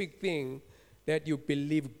specific thing that you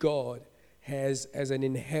believe God has as an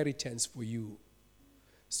inheritance for you.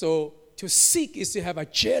 So to seek is to have a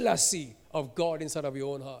jealousy of God inside of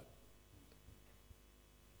your own heart.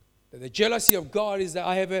 The jealousy of God is that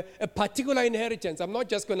I have a particular inheritance. I'm not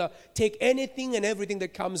just going to take anything and everything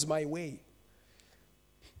that comes my way.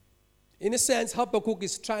 In a sense, Habakkuk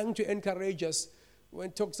is trying to encourage us when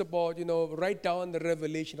it talks about, write down the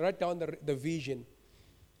revelation, write down the vision,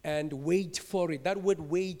 and wait for it. That word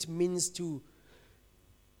wait means to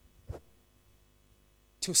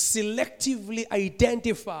selectively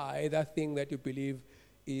identify that thing that you believe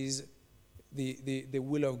is the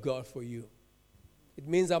will of God for you. It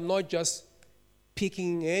means I'm not just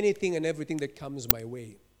picking anything and everything that comes my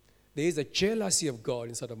way. There is a jealousy of God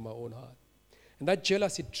inside of my own heart. And that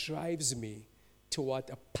jealousy drives me toward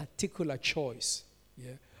a particular choice.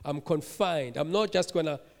 Yeah? I'm confined. I'm not just going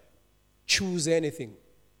to choose anything.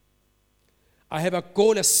 I have a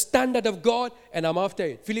goal, a standard of God, and I'm after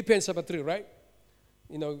it. Philippians chapter 3, right?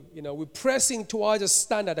 We're pressing towards a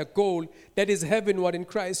standard, a goal that is heavenward in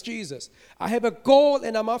Christ Jesus. I have a goal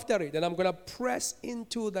and I'm after it, and I'm going to press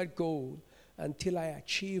into that goal until I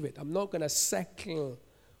achieve it. I'm not going to settle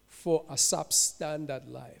for a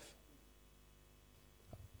substandard life.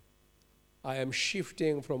 I am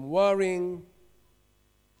shifting from worrying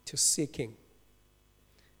to seeking.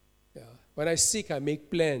 Yeah. When I seek, I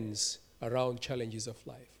make plans around challenges of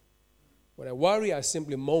life. When I worry, I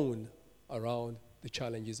simply moan around the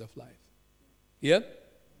challenges of life. Yeah?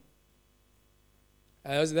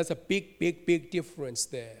 And that's a big, big, big difference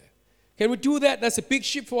there. Can we do that? That's a big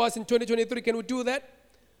shift for us in 2023. Can we do that?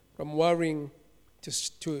 From worrying to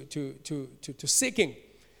seeking,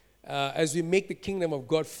 as we make the kingdom of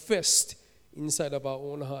God first inside of our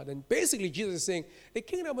own heart. And basically, Jesus is saying, the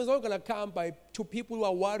kingdom is not going to come to people who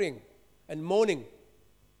are worrying and moaning.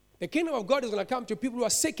 The kingdom of God is going to come to people who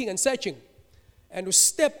are seeking and searching, and to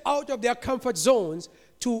step out of their comfort zones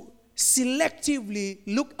to selectively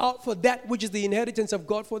look out for that which is the inheritance of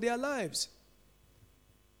God for their lives.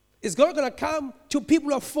 It's not going to come to people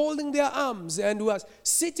who are folding their arms and who are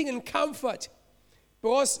sitting in comfort.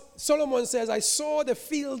 Because Solomon says, I saw the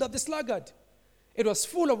field of the sluggard. It was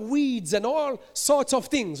full of weeds and all sorts of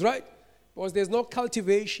things, right? Because there's no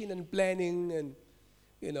cultivation and planning and,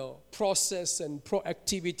 process and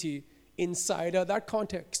proactivity inside of that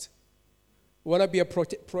context. We want to be a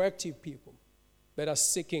proactive people that are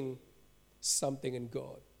seeking something in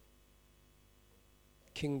God.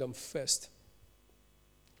 Kingdom first.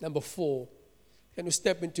 Number 4, can we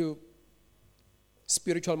step into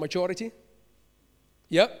spiritual maturity?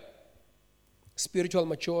 Yep. Spiritual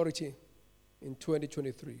maturity in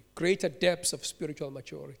 2023. Greater depths of spiritual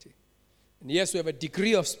maturity. And yes, we have a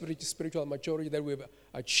degree of spiritual maturity that we've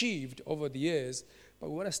achieved over the years, but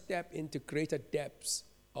we want to step into greater depths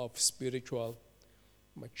of spiritual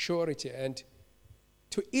maturity. And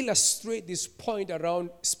to illustrate this point around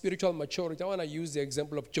spiritual maturity, I want to use the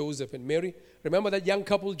example of Joseph and Mary. Remember that young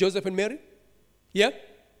couple, Joseph and Mary? Yeah?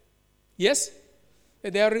 Yes?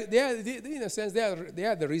 They are in a sense, they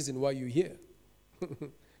are the reason why you're here.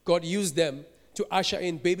 God used them to usher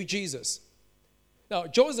in baby Jesus. Now,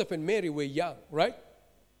 Joseph and Mary were young, right?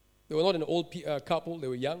 They were not an old couple, they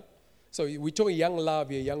were young. So we're talking young love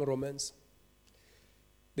here, young romance.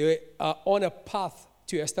 They are on a path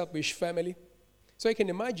to establish family. So you can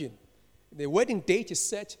imagine, the wedding date is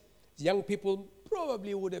set. Young people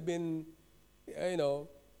probably would have been,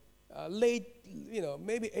 late,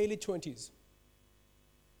 maybe early 20s.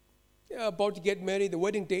 They're about to get married. The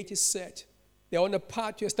wedding date is set. They're on a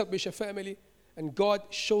path to establish a family. And God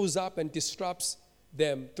shows up and disrupts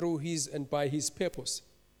them through His and by His purpose.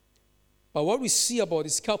 But what we see about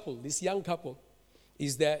this couple, this young couple,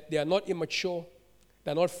 is that they are not immature,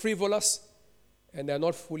 they're not frivolous, and they're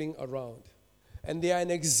not fooling around. And they are an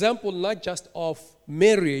example not just of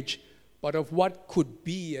marriage, but of what could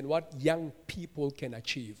be and what young people can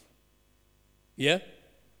achieve. Yeah?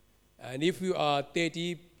 And if you are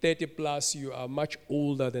 30 plus, you are much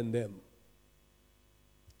older than them.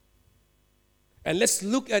 And let's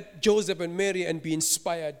look at Joseph and Mary and be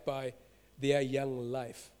inspired by their young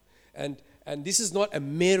life. And this is not a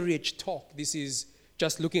marriage talk. This is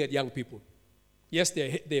just looking at young people. Yes,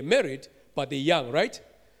 they're married, but they're young, right?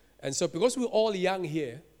 And so because we're all young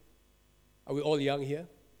here, are we all young here?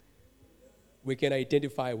 We can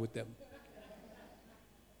identify with them.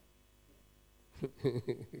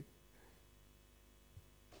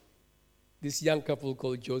 This young couple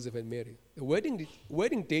called Joseph and Mary. The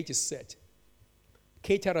wedding date is set.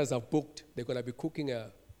 Caterers have booked. They're going to be cooking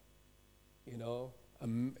an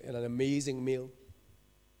amazing meal.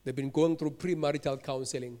 They've been going through premarital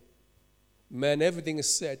counseling. Man, everything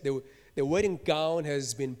is set. The wedding gown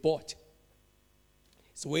has been bought.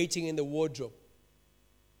 It's waiting in the wardrobe.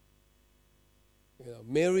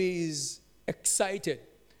 Mary is excited.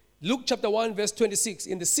 Luke chapter 1, verse 26.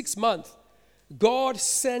 In the 6th month, God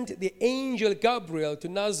sent the angel Gabriel to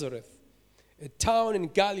Nazareth, a town in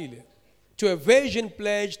Galilee, to a virgin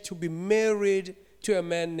pledged to be married to a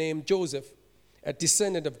man named Joseph, a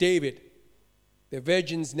descendant of David. The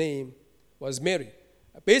virgin's name was Mary.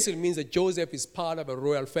 It basically means that Joseph is part of a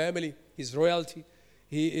royal family. He's royalty.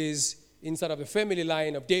 He is inside of the family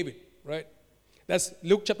line of David, right? That's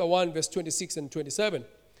Luke chapter 1, verse 26 and 27.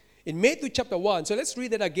 In Matthew chapter 1, so let's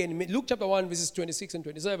read that again. Luke chapter 1, verses 26 and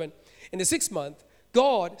 27. In the 6th month,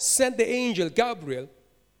 God sent the angel Gabriel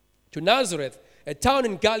to Nazareth, a town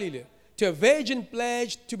in Galilee, to a virgin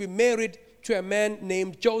pledged to be married to a man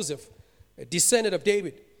named Joseph, a descendant of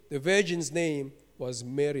David. The virgin's name was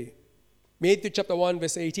Mary. Matthew chapter 1,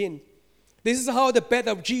 verse 18. This is how the birth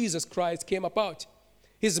of Jesus Christ came about.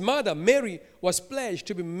 His mother, Mary, was pledged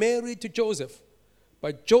to be married to Joseph.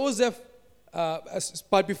 But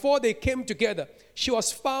before they came together, she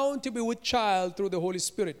was found to be with child through the Holy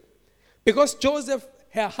Spirit. Because Joseph,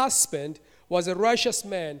 her husband, was a righteous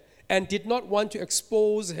man and did not want to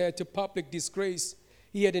expose her to public disgrace,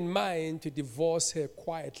 he had in mind to divorce her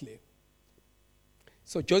quietly.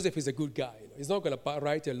 So Joseph is a good guy. He's not going to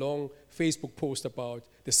write a long Facebook post about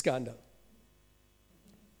the scandal.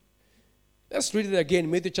 Let's read it again,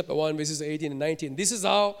 Matthew chapter 1, verses 18 and 19. This is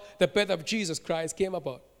how the birth of Jesus Christ came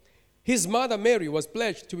about. His mother Mary was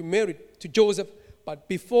pledged to be married to Joseph, but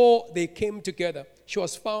before they came together, she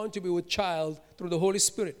was found to be with child through the Holy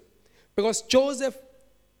Spirit. Because Joseph,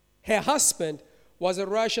 her husband, was a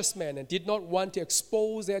righteous man and did not want to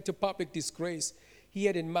expose her to public disgrace, he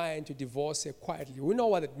had in mind to divorce her quietly. We know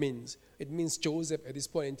what it means. It means Joseph, at this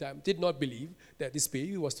point in time, did not believe that this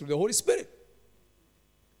baby was through the Holy Spirit.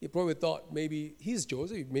 He probably thought maybe he's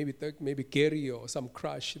Joseph, maybe Gary or some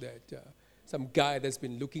crush that some guy that's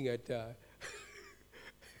been looking at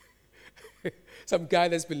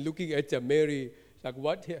Mary. Like,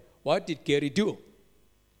 what did Gary do?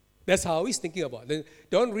 That's how he's thinking about it.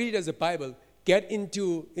 Don't read it as a Bible. Get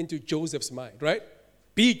into Joseph's mind, right?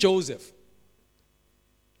 Be Joseph.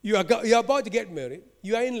 You're about to get married.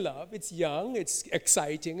 You are in love. It's young. It's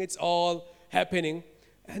exciting. It's all happening.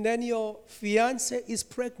 And then your fiancée is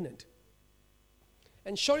pregnant.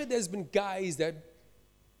 And surely there's been guys that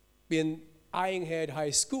been eyeing her at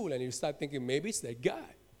high school, and you start thinking, maybe it's that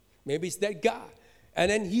guy. Maybe it's that guy.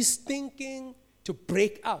 And then he's thinking to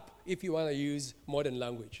break up, if you want to use modern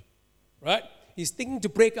language. Right? He's thinking to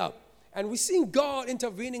break up. And we're seeing God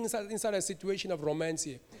intervening inside a situation of romance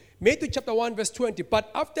here. Matthew chapter 1, verse 20.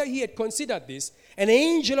 But after he had considered this, an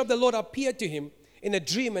angel of the Lord appeared to him in a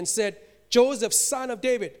dream and said, Joseph, son of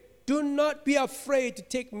David, do not be afraid to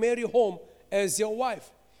take Mary home as your wife,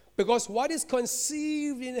 because what is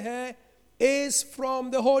conceived in her is from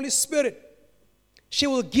the Holy Spirit. She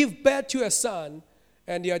will give birth to a son,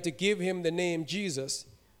 and you are to give him the name Jesus,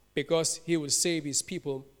 because he will save his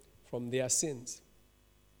people from their sins.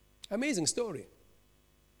 Amazing story.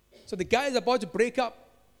 So the guy is about to break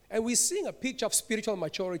up, and we're seeing a picture of spiritual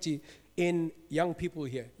maturity in young people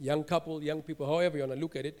here. Young couple, young people, however you want to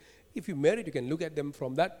look at it. If you're married, you can look at them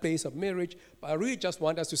from that place of marriage. But I really just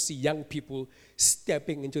want us to see young people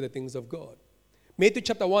stepping into the things of God. Matthew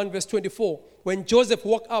chapter 1, verse 24. When Joseph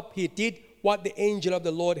woke up, he did what the angel of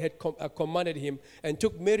the Lord had commanded him and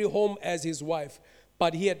took Mary home as his wife.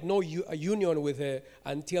 But he had no union with her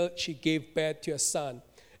until she gave birth to a son.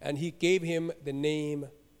 And he gave him the name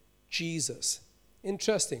Jesus.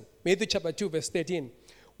 Interesting. Matthew chapter 2, verse 13.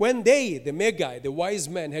 When they, the Magi, the wise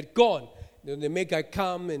men, had gone, the Magi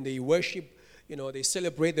come and they worship, they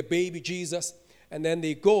celebrate the baby Jesus, and then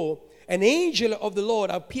they go. An angel of the Lord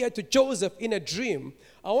appeared to Joseph in a dream.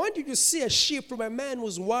 I want you to see a shift from a man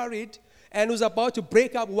who's worried and who's about to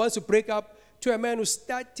break up, wants to break up, to a man who's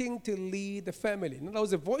starting to lead the family. In other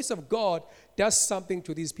words, the voice of God does something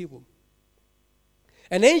to these people.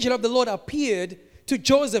 An angel of the Lord appeared to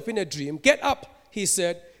Joseph in a dream. Get up, he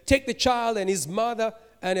said, take the child and his mother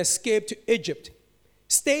and escape to Egypt.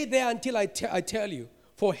 Stay there until I tell you,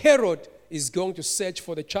 for Herod is going to search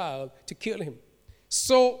for the child to kill him.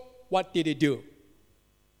 So what did he do?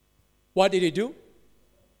 What did he do?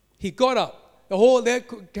 He got up. There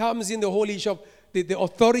comes in the whole issue of the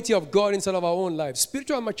authority of God inside of our own lives.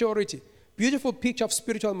 Spiritual maturity. Beautiful picture of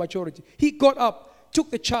spiritual maturity. He got up,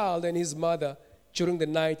 took the child and his mother during the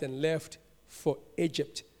night and left for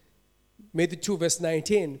Egypt. Matthew 2 verse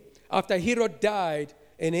 19. After Herod died,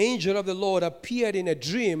 an angel of the Lord appeared in a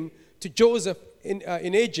dream to Joseph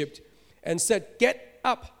in Egypt and said, get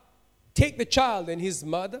up, take the child and his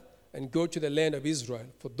mother and go to the land of Israel.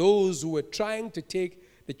 For those who were trying to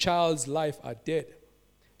take the child's life are dead.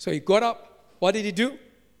 So he got up. What did he do?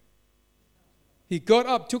 He got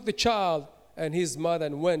up, took the child and his mother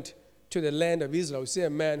and went to the land of Israel. We see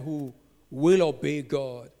a man who will obey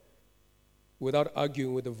God without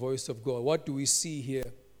arguing with the voice of God. What do we see here?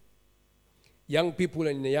 Young people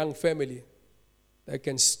in a young family that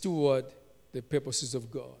can steward the purposes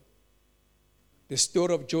of God. The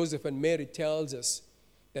story of Joseph and Mary tells us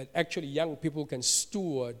that actually young people can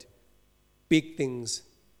steward big things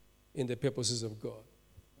in the purposes of God.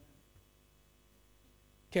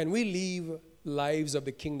 Can we live lives of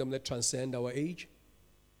the kingdom that transcend our age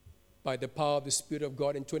by the power of the Spirit of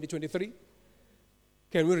God in 2023?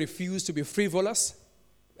 Can we refuse to be frivolous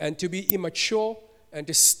and to be immature and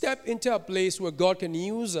to step into a place where God can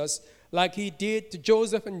use us like he did to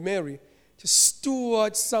Joseph and Mary to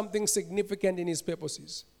steward something significant in his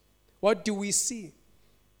purposes? What do we see?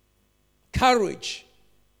 Courage.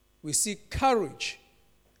 We see courage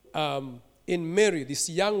in Mary, this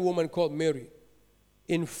young woman called Mary,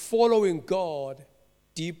 in following God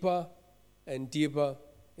deeper and deeper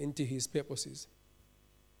into his purposes.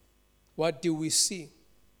 What do we see?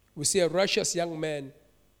 We see a righteous young man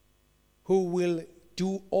who will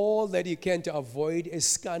do all that he can to avoid a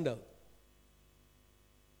scandal.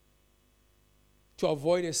 To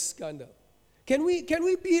avoid a scandal. Can we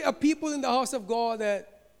be a people in the house of God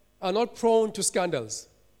that are not prone to scandals?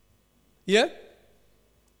 Yeah?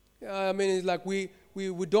 I mean, it's like we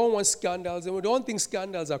don't want scandals, and we don't think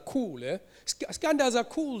scandals are cool. Eh? Scandals are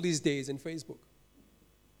cool these days in Facebook.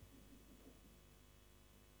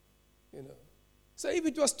 You know. So if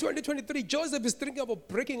it was 2023, Joseph is thinking about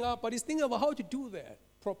breaking up, but he's thinking about how to do that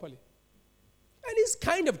properly. And he's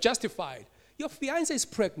kind of justified. Your fiancée is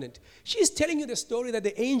pregnant. She's telling you the story that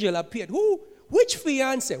the angel appeared. Which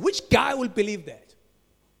fiancé? Which guy will believe that?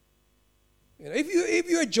 You know, if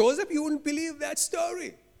you're Joseph, you wouldn't believe that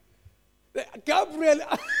story. Gabriel,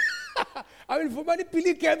 I mean, for many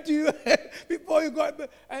people came to you before you got,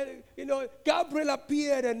 and Gabriel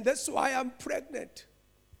appeared, and that's why I'm pregnant.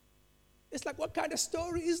 It's like, what kind of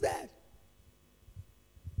story is that?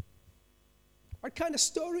 What kind of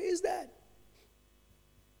story is that?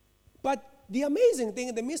 But the amazing thing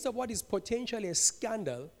in the midst of what is potentially a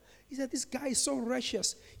scandal is that this guy is so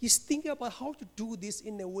righteous. He's thinking about how to do this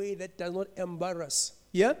in a way that does not embarrass.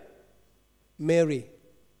 Yeah? Mary.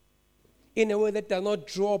 In a way that does not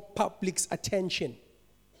draw public's attention.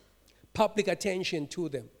 Public attention to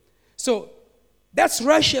them. So that's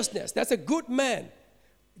righteousness. That's a good man.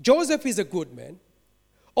 Joseph is a good man.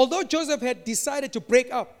 Although Joseph had decided to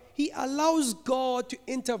break up, he allows God to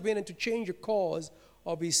intervene and to change the course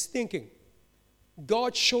of his thinking.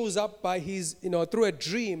 God shows up by through a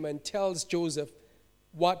dream and tells Joseph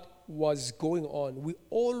what was going on. We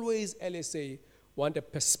always, LSA, want a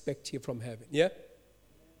perspective from heaven. Yeah?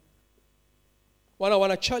 What I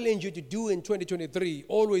want to challenge you to do in 2023,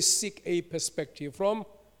 always seek a perspective from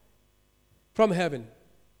heaven.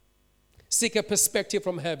 Seek a perspective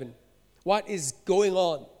from heaven. What is going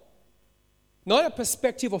on? Not a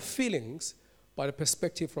perspective of feelings, but a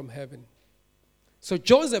perspective from heaven. So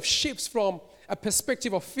Joseph shifts from a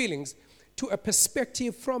perspective of feelings to a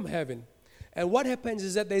perspective from heaven. And what happens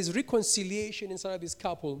is that there is reconciliation inside of this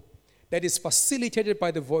couple that is facilitated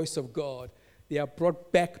by the voice of God. They are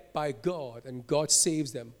brought back by God, and God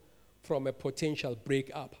saves them from a potential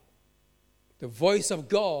breakup. The voice of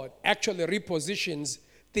God actually repositions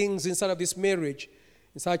things inside of this marriage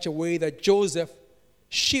in such a way that Joseph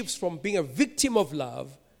shifts from being a victim of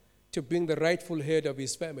love to being the rightful head of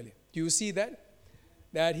his family. Do you see that?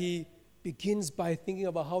 That he begins by thinking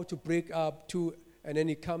about how to break up and then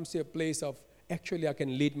he comes to a place of, actually I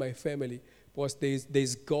can lead my family because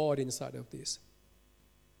there's God inside of this.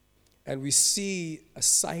 And we see a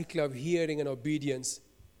cycle of hearing and obedience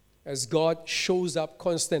as God shows up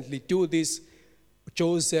constantly. Do this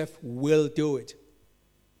Joseph will do it.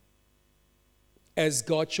 As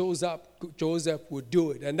God shows up, Joseph will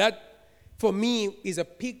do it. And that, for me, is a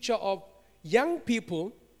picture of young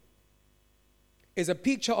people, is a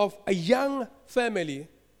picture of a young family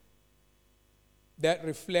that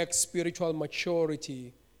reflects spiritual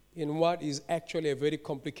maturity in what is actually a very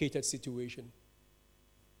complicated situation.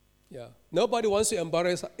 Yeah. Nobody wants to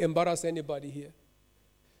embarrass anybody here.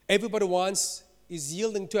 Everybody is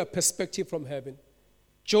yielding to a perspective from heaven.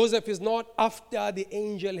 Joseph is not, after the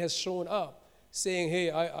angel has shown up, saying,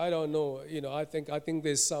 hey, I don't know, I think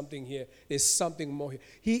there's something here. There's something more here.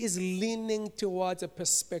 He is leaning towards a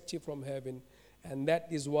perspective from heaven, and that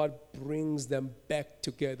is what brings them back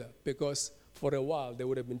together, because for a while there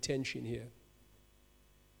would have been tension here.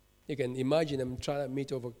 You can imagine them trying to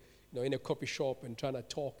meet over, in a coffee shop and trying to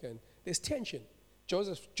talk, and there's tension.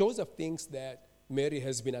 Joseph thinks that Mary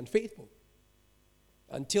has been unfaithful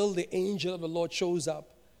until the angel of the Lord shows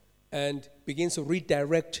up and begins to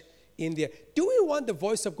redirect in there. Do we want the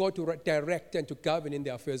voice of God to direct and to govern in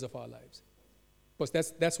the affairs of our lives?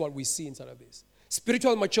 Because that's what we see inside of this.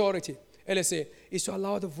 Spiritual maturity, LSA, is to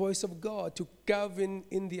allow the voice of God to govern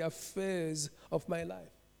in the affairs of my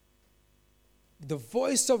life. The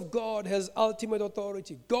voice of God has ultimate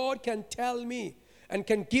authority. God can tell me and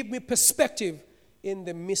can give me perspective in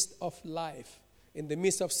the midst of life, in the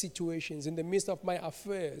midst of situations, in the midst of my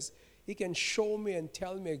affairs. He can show me and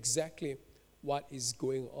tell me exactly what is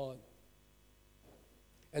going on.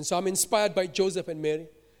 And so I'm inspired by Joseph and Mary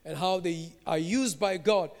and how they are used by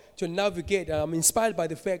God to navigate. And I'm inspired by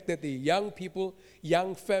the fact that the young people,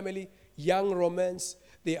 young family, young romance,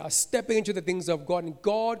 they are stepping into the things of God, and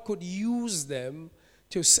God could use them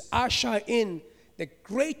to usher in the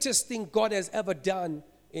greatest thing God has ever done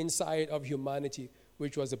inside of humanity,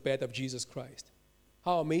 which was the birth of Jesus Christ.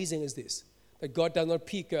 How amazing is this? That God does not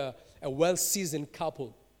pick a well-seasoned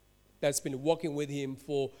couple that's been working with him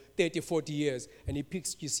for 30, 40 years, and he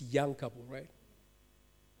picks this young couple, right?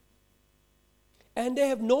 And they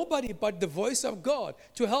have nobody but the voice of God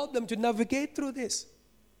to help them to navigate through this.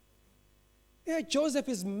 Yeah, Joseph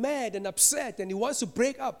is mad and upset, and he wants to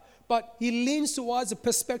break up, but he leans towards a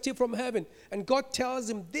perspective from heaven, and God tells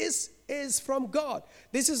him, this is from God.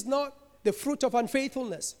 This is not the fruit of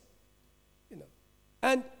unfaithfulness.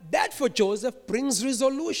 And that for Joseph brings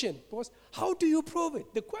resolution. Because how do you prove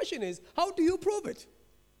it? The question is, how do you prove it?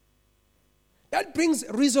 That brings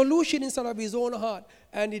resolution inside of his own heart,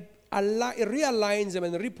 and it realigns him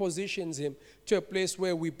and repositions him to a place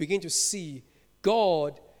where we begin to see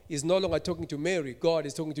God is no longer talking to Mary. God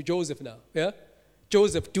is talking to Joseph now. Yeah?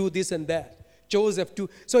 Joseph, do this and that. Joseph, do.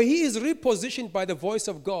 So he is repositioned by the voice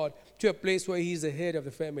of God to a place where he is the head of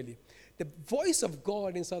the family. The voice of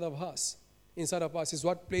God inside of us is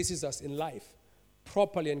what places us in life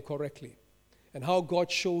properly and correctly, and how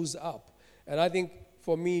God shows up. And I think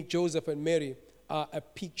for me, Joseph and Mary are a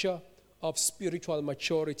picture of spiritual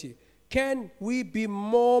maturity. Can we be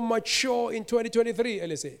more mature in 2023,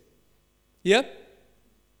 LSA? Yeah?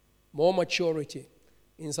 More maturity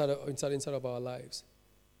inside of our lives.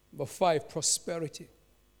 Number 5, prosperity.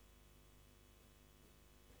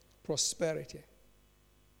 Prosperity.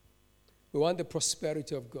 We want the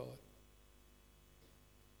prosperity of God.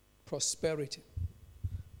 Prosperity.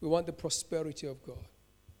 We want the prosperity of God.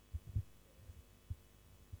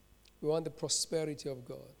 We want the prosperity of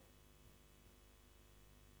God.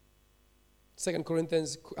 2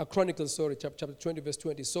 Chronicles, chapter 20, verse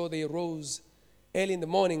 20. So they rose early in the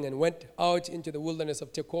morning and went out into the wilderness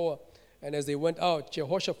of Tekoa. And as they went out,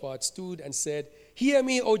 Jehoshaphat stood and said, hear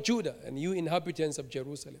me, O Judah, and you inhabitants of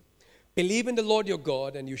Jerusalem. Believe in the Lord your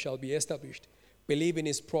God, and you shall be established. Believe in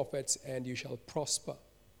his prophets, and you shall prosper.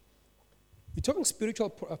 We're talking spiritual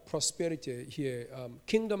prosperity here,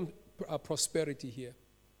 kingdom prosperity here.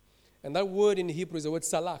 And that word in Hebrew is the word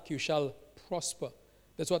salak, you shall prosper.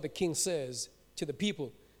 That's what the king says to the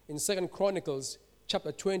people in 2 Chronicles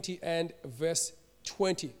chapter 20 and verse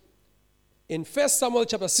 20. In 1 Samuel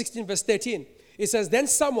chapter 16 verse 13, it says, then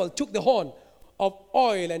Samuel took the horn of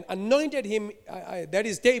oil and anointed him, that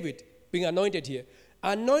is David being anointed here,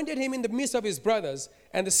 anointed him in the midst of his brothers,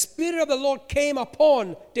 and the Spirit of the Lord came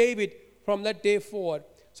upon David from that day forward.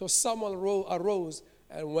 So Samuel arose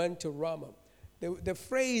and went to Ramah. The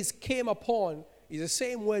phrase came upon is the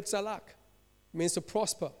same word salak, means to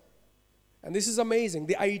prosper. And this is amazing.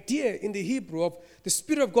 The idea in the Hebrew of the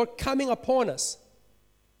Spirit of God coming upon us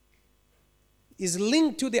is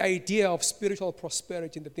linked to the idea of spiritual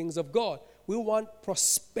prosperity in the things of God. We want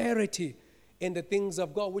prosperity in the things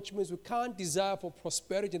of God, which means we can't desire for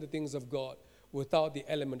prosperity in the things of God without the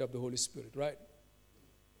element of the Holy Spirit, right?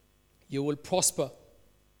 You will prosper.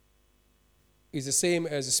 is the same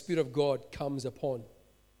as the Spirit of God comes upon.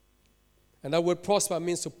 And that word prosper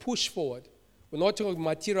means to push forward. We're not talking about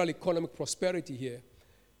material economic prosperity here.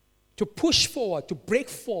 To push forward, to break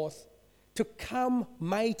forth, to come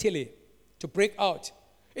mightily, to break out.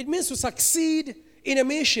 It means to succeed in a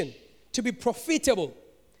mission, to be profitable.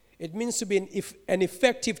 It means to be an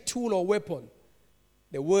effective tool or weapon.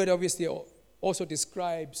 The word obviously also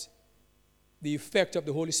describes the effect of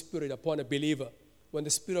the Holy Spirit upon a believer. When the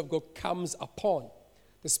Spirit of God comes upon,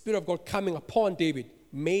 the Spirit of God coming upon David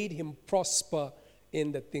made him prosper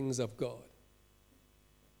in the things of God.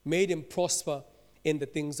 Made him prosper in the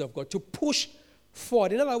things of God. To push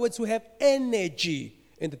forward. In other words, to have energy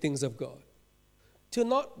in the things of God. To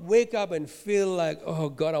not wake up and feel like, oh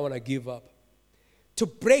God, I want to give up. To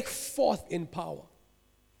break forth in power.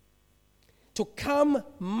 To come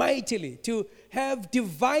mightily. To have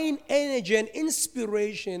divine energy and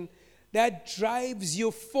inspiration that drives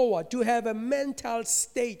you forward. To have a mental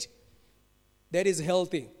state that is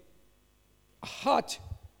healthy. A heart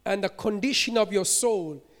and the condition of your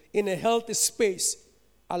soul in a healthy space,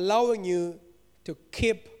 allowing you to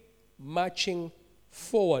keep marching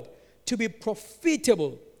forward, to be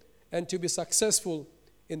profitable and to be successful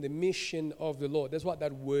in the mission of the Lord. That's what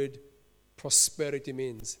that word prosperity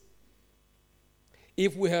means.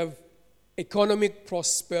 If we have economic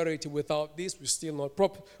prosperity without this, we're still not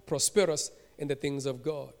prosperous in the things of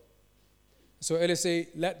God. So let's say,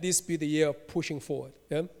 let this be the year of pushing forward.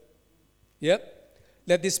 Yeah? Yep.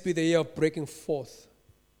 Let this be the year of breaking forth.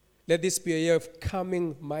 Let this be a year of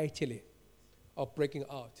coming mightily, of breaking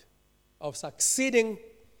out, of succeeding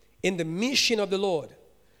in the mission of the Lord.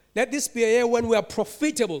 Let this be a year when we are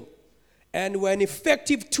profitable and we're an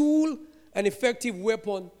effective tool, an effective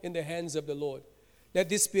weapon in the hands of the Lord. Let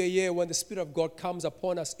this be a year when the Spirit of God comes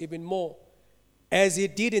upon us even more, as He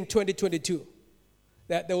did in 2022.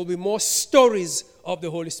 That there will be more stories of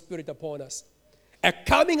the Holy Spirit upon us. A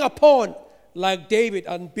coming upon, like David,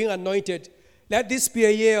 and being anointed. Let this be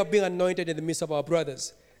a year of being anointed in the midst of our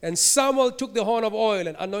brothers. And Samuel took the horn of oil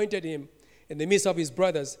and anointed him in the midst of his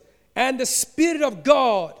brothers. And the Spirit of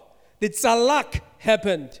God, the tzalak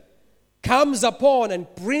happened, comes upon and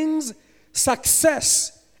brings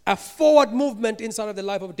success, a forward movement inside of the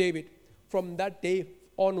life of David. From that day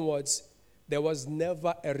onwards, there was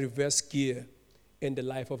never a reverse gear in the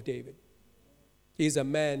life of David. He's a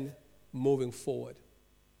man moving forward.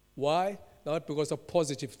 Why? Not because of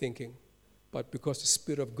positive thinking, but because the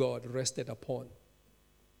Spirit of God rested upon.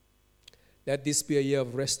 Let this be a year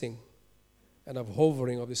of resting and of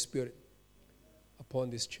hovering of the Spirit upon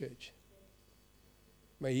this church.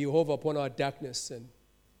 May He hover upon our darkness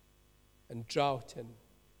and drought and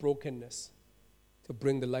brokenness to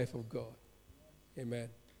bring the life of God. Amen.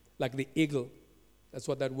 Like the eagle. That's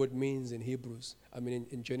what that word means in Hebrews.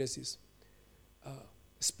 In Genesis. The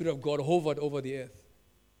Spirit of God hovered over the earth.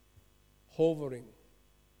 Hovering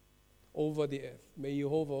over the earth. May you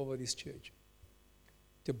hover over this church.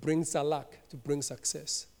 To bring salak, to bring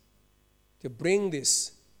success. To bring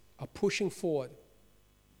this, a pushing forward,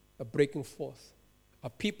 a breaking forth. A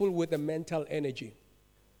people with a mental energy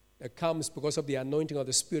that comes because of the anointing of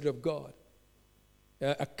the Spirit of God.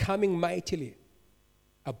 A coming mightily.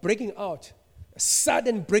 A breaking out. A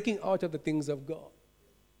sudden breaking out of the things of God.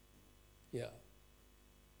 Yeah.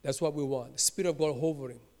 That's what we want. The Spirit of God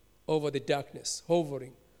hovering over the darkness.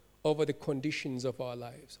 Hovering over the conditions of our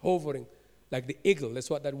lives. Hovering like the eagle. That's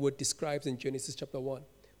what that word describes in Genesis chapter 1.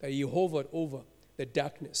 That He hovered over the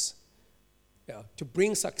darkness. Yeah. To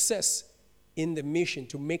bring success in the mission,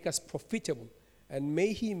 to make us profitable. And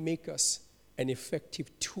may He make us an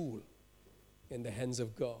effective tool in the hands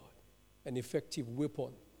of God. An effective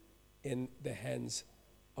weapon in the hands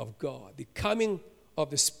of God. The coming of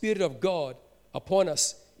the Spirit of God upon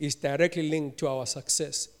us is directly linked to our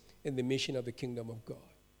success in the mission of the kingdom of God.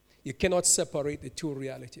 You cannot separate the two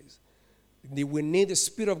realities. We need the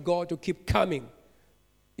Spirit of God to keep coming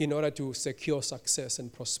in order to secure success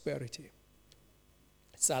and prosperity.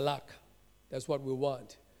 Salak, that's what we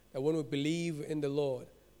want. That when we believe in the Lord,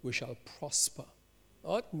 we shall prosper.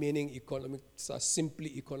 Not meaning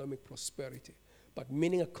simply economic prosperity, but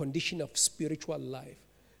meaning a condition of spiritual life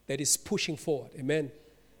that is pushing forward, amen,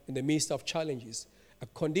 in the midst of challenges. A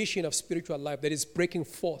condition of spiritual life that is breaking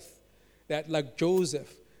forth, that like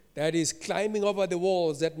Joseph, that is climbing over the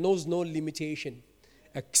walls that knows no limitation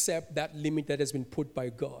except that limit that has been put by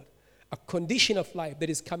God. A condition of life that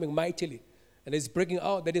is coming mightily and is breaking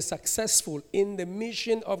out, that is successful in the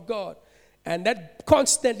mission of God. And that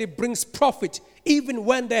constantly brings profit even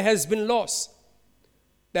when there has been loss.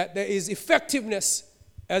 That there is effectiveness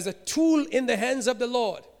as a tool in the hands of the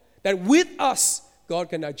Lord. That with us, God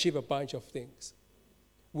can achieve a bunch of things.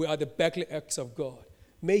 We are the battle axe of God.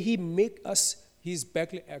 May He make us His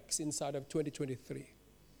battle axe inside of 2023.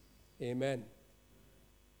 Amen.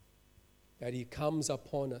 That He comes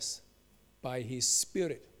upon us by His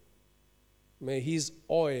Spirit. May His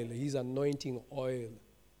oil, His anointing oil,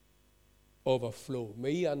 overflow.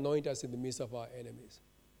 May He anoint us in the midst of our enemies.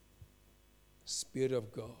 Spirit of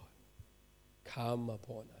God, come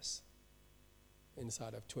upon us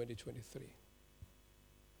inside of 2023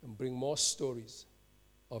 and bring more stories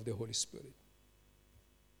of the Holy Spirit.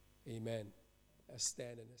 Amen. Let's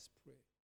stand and let's pray.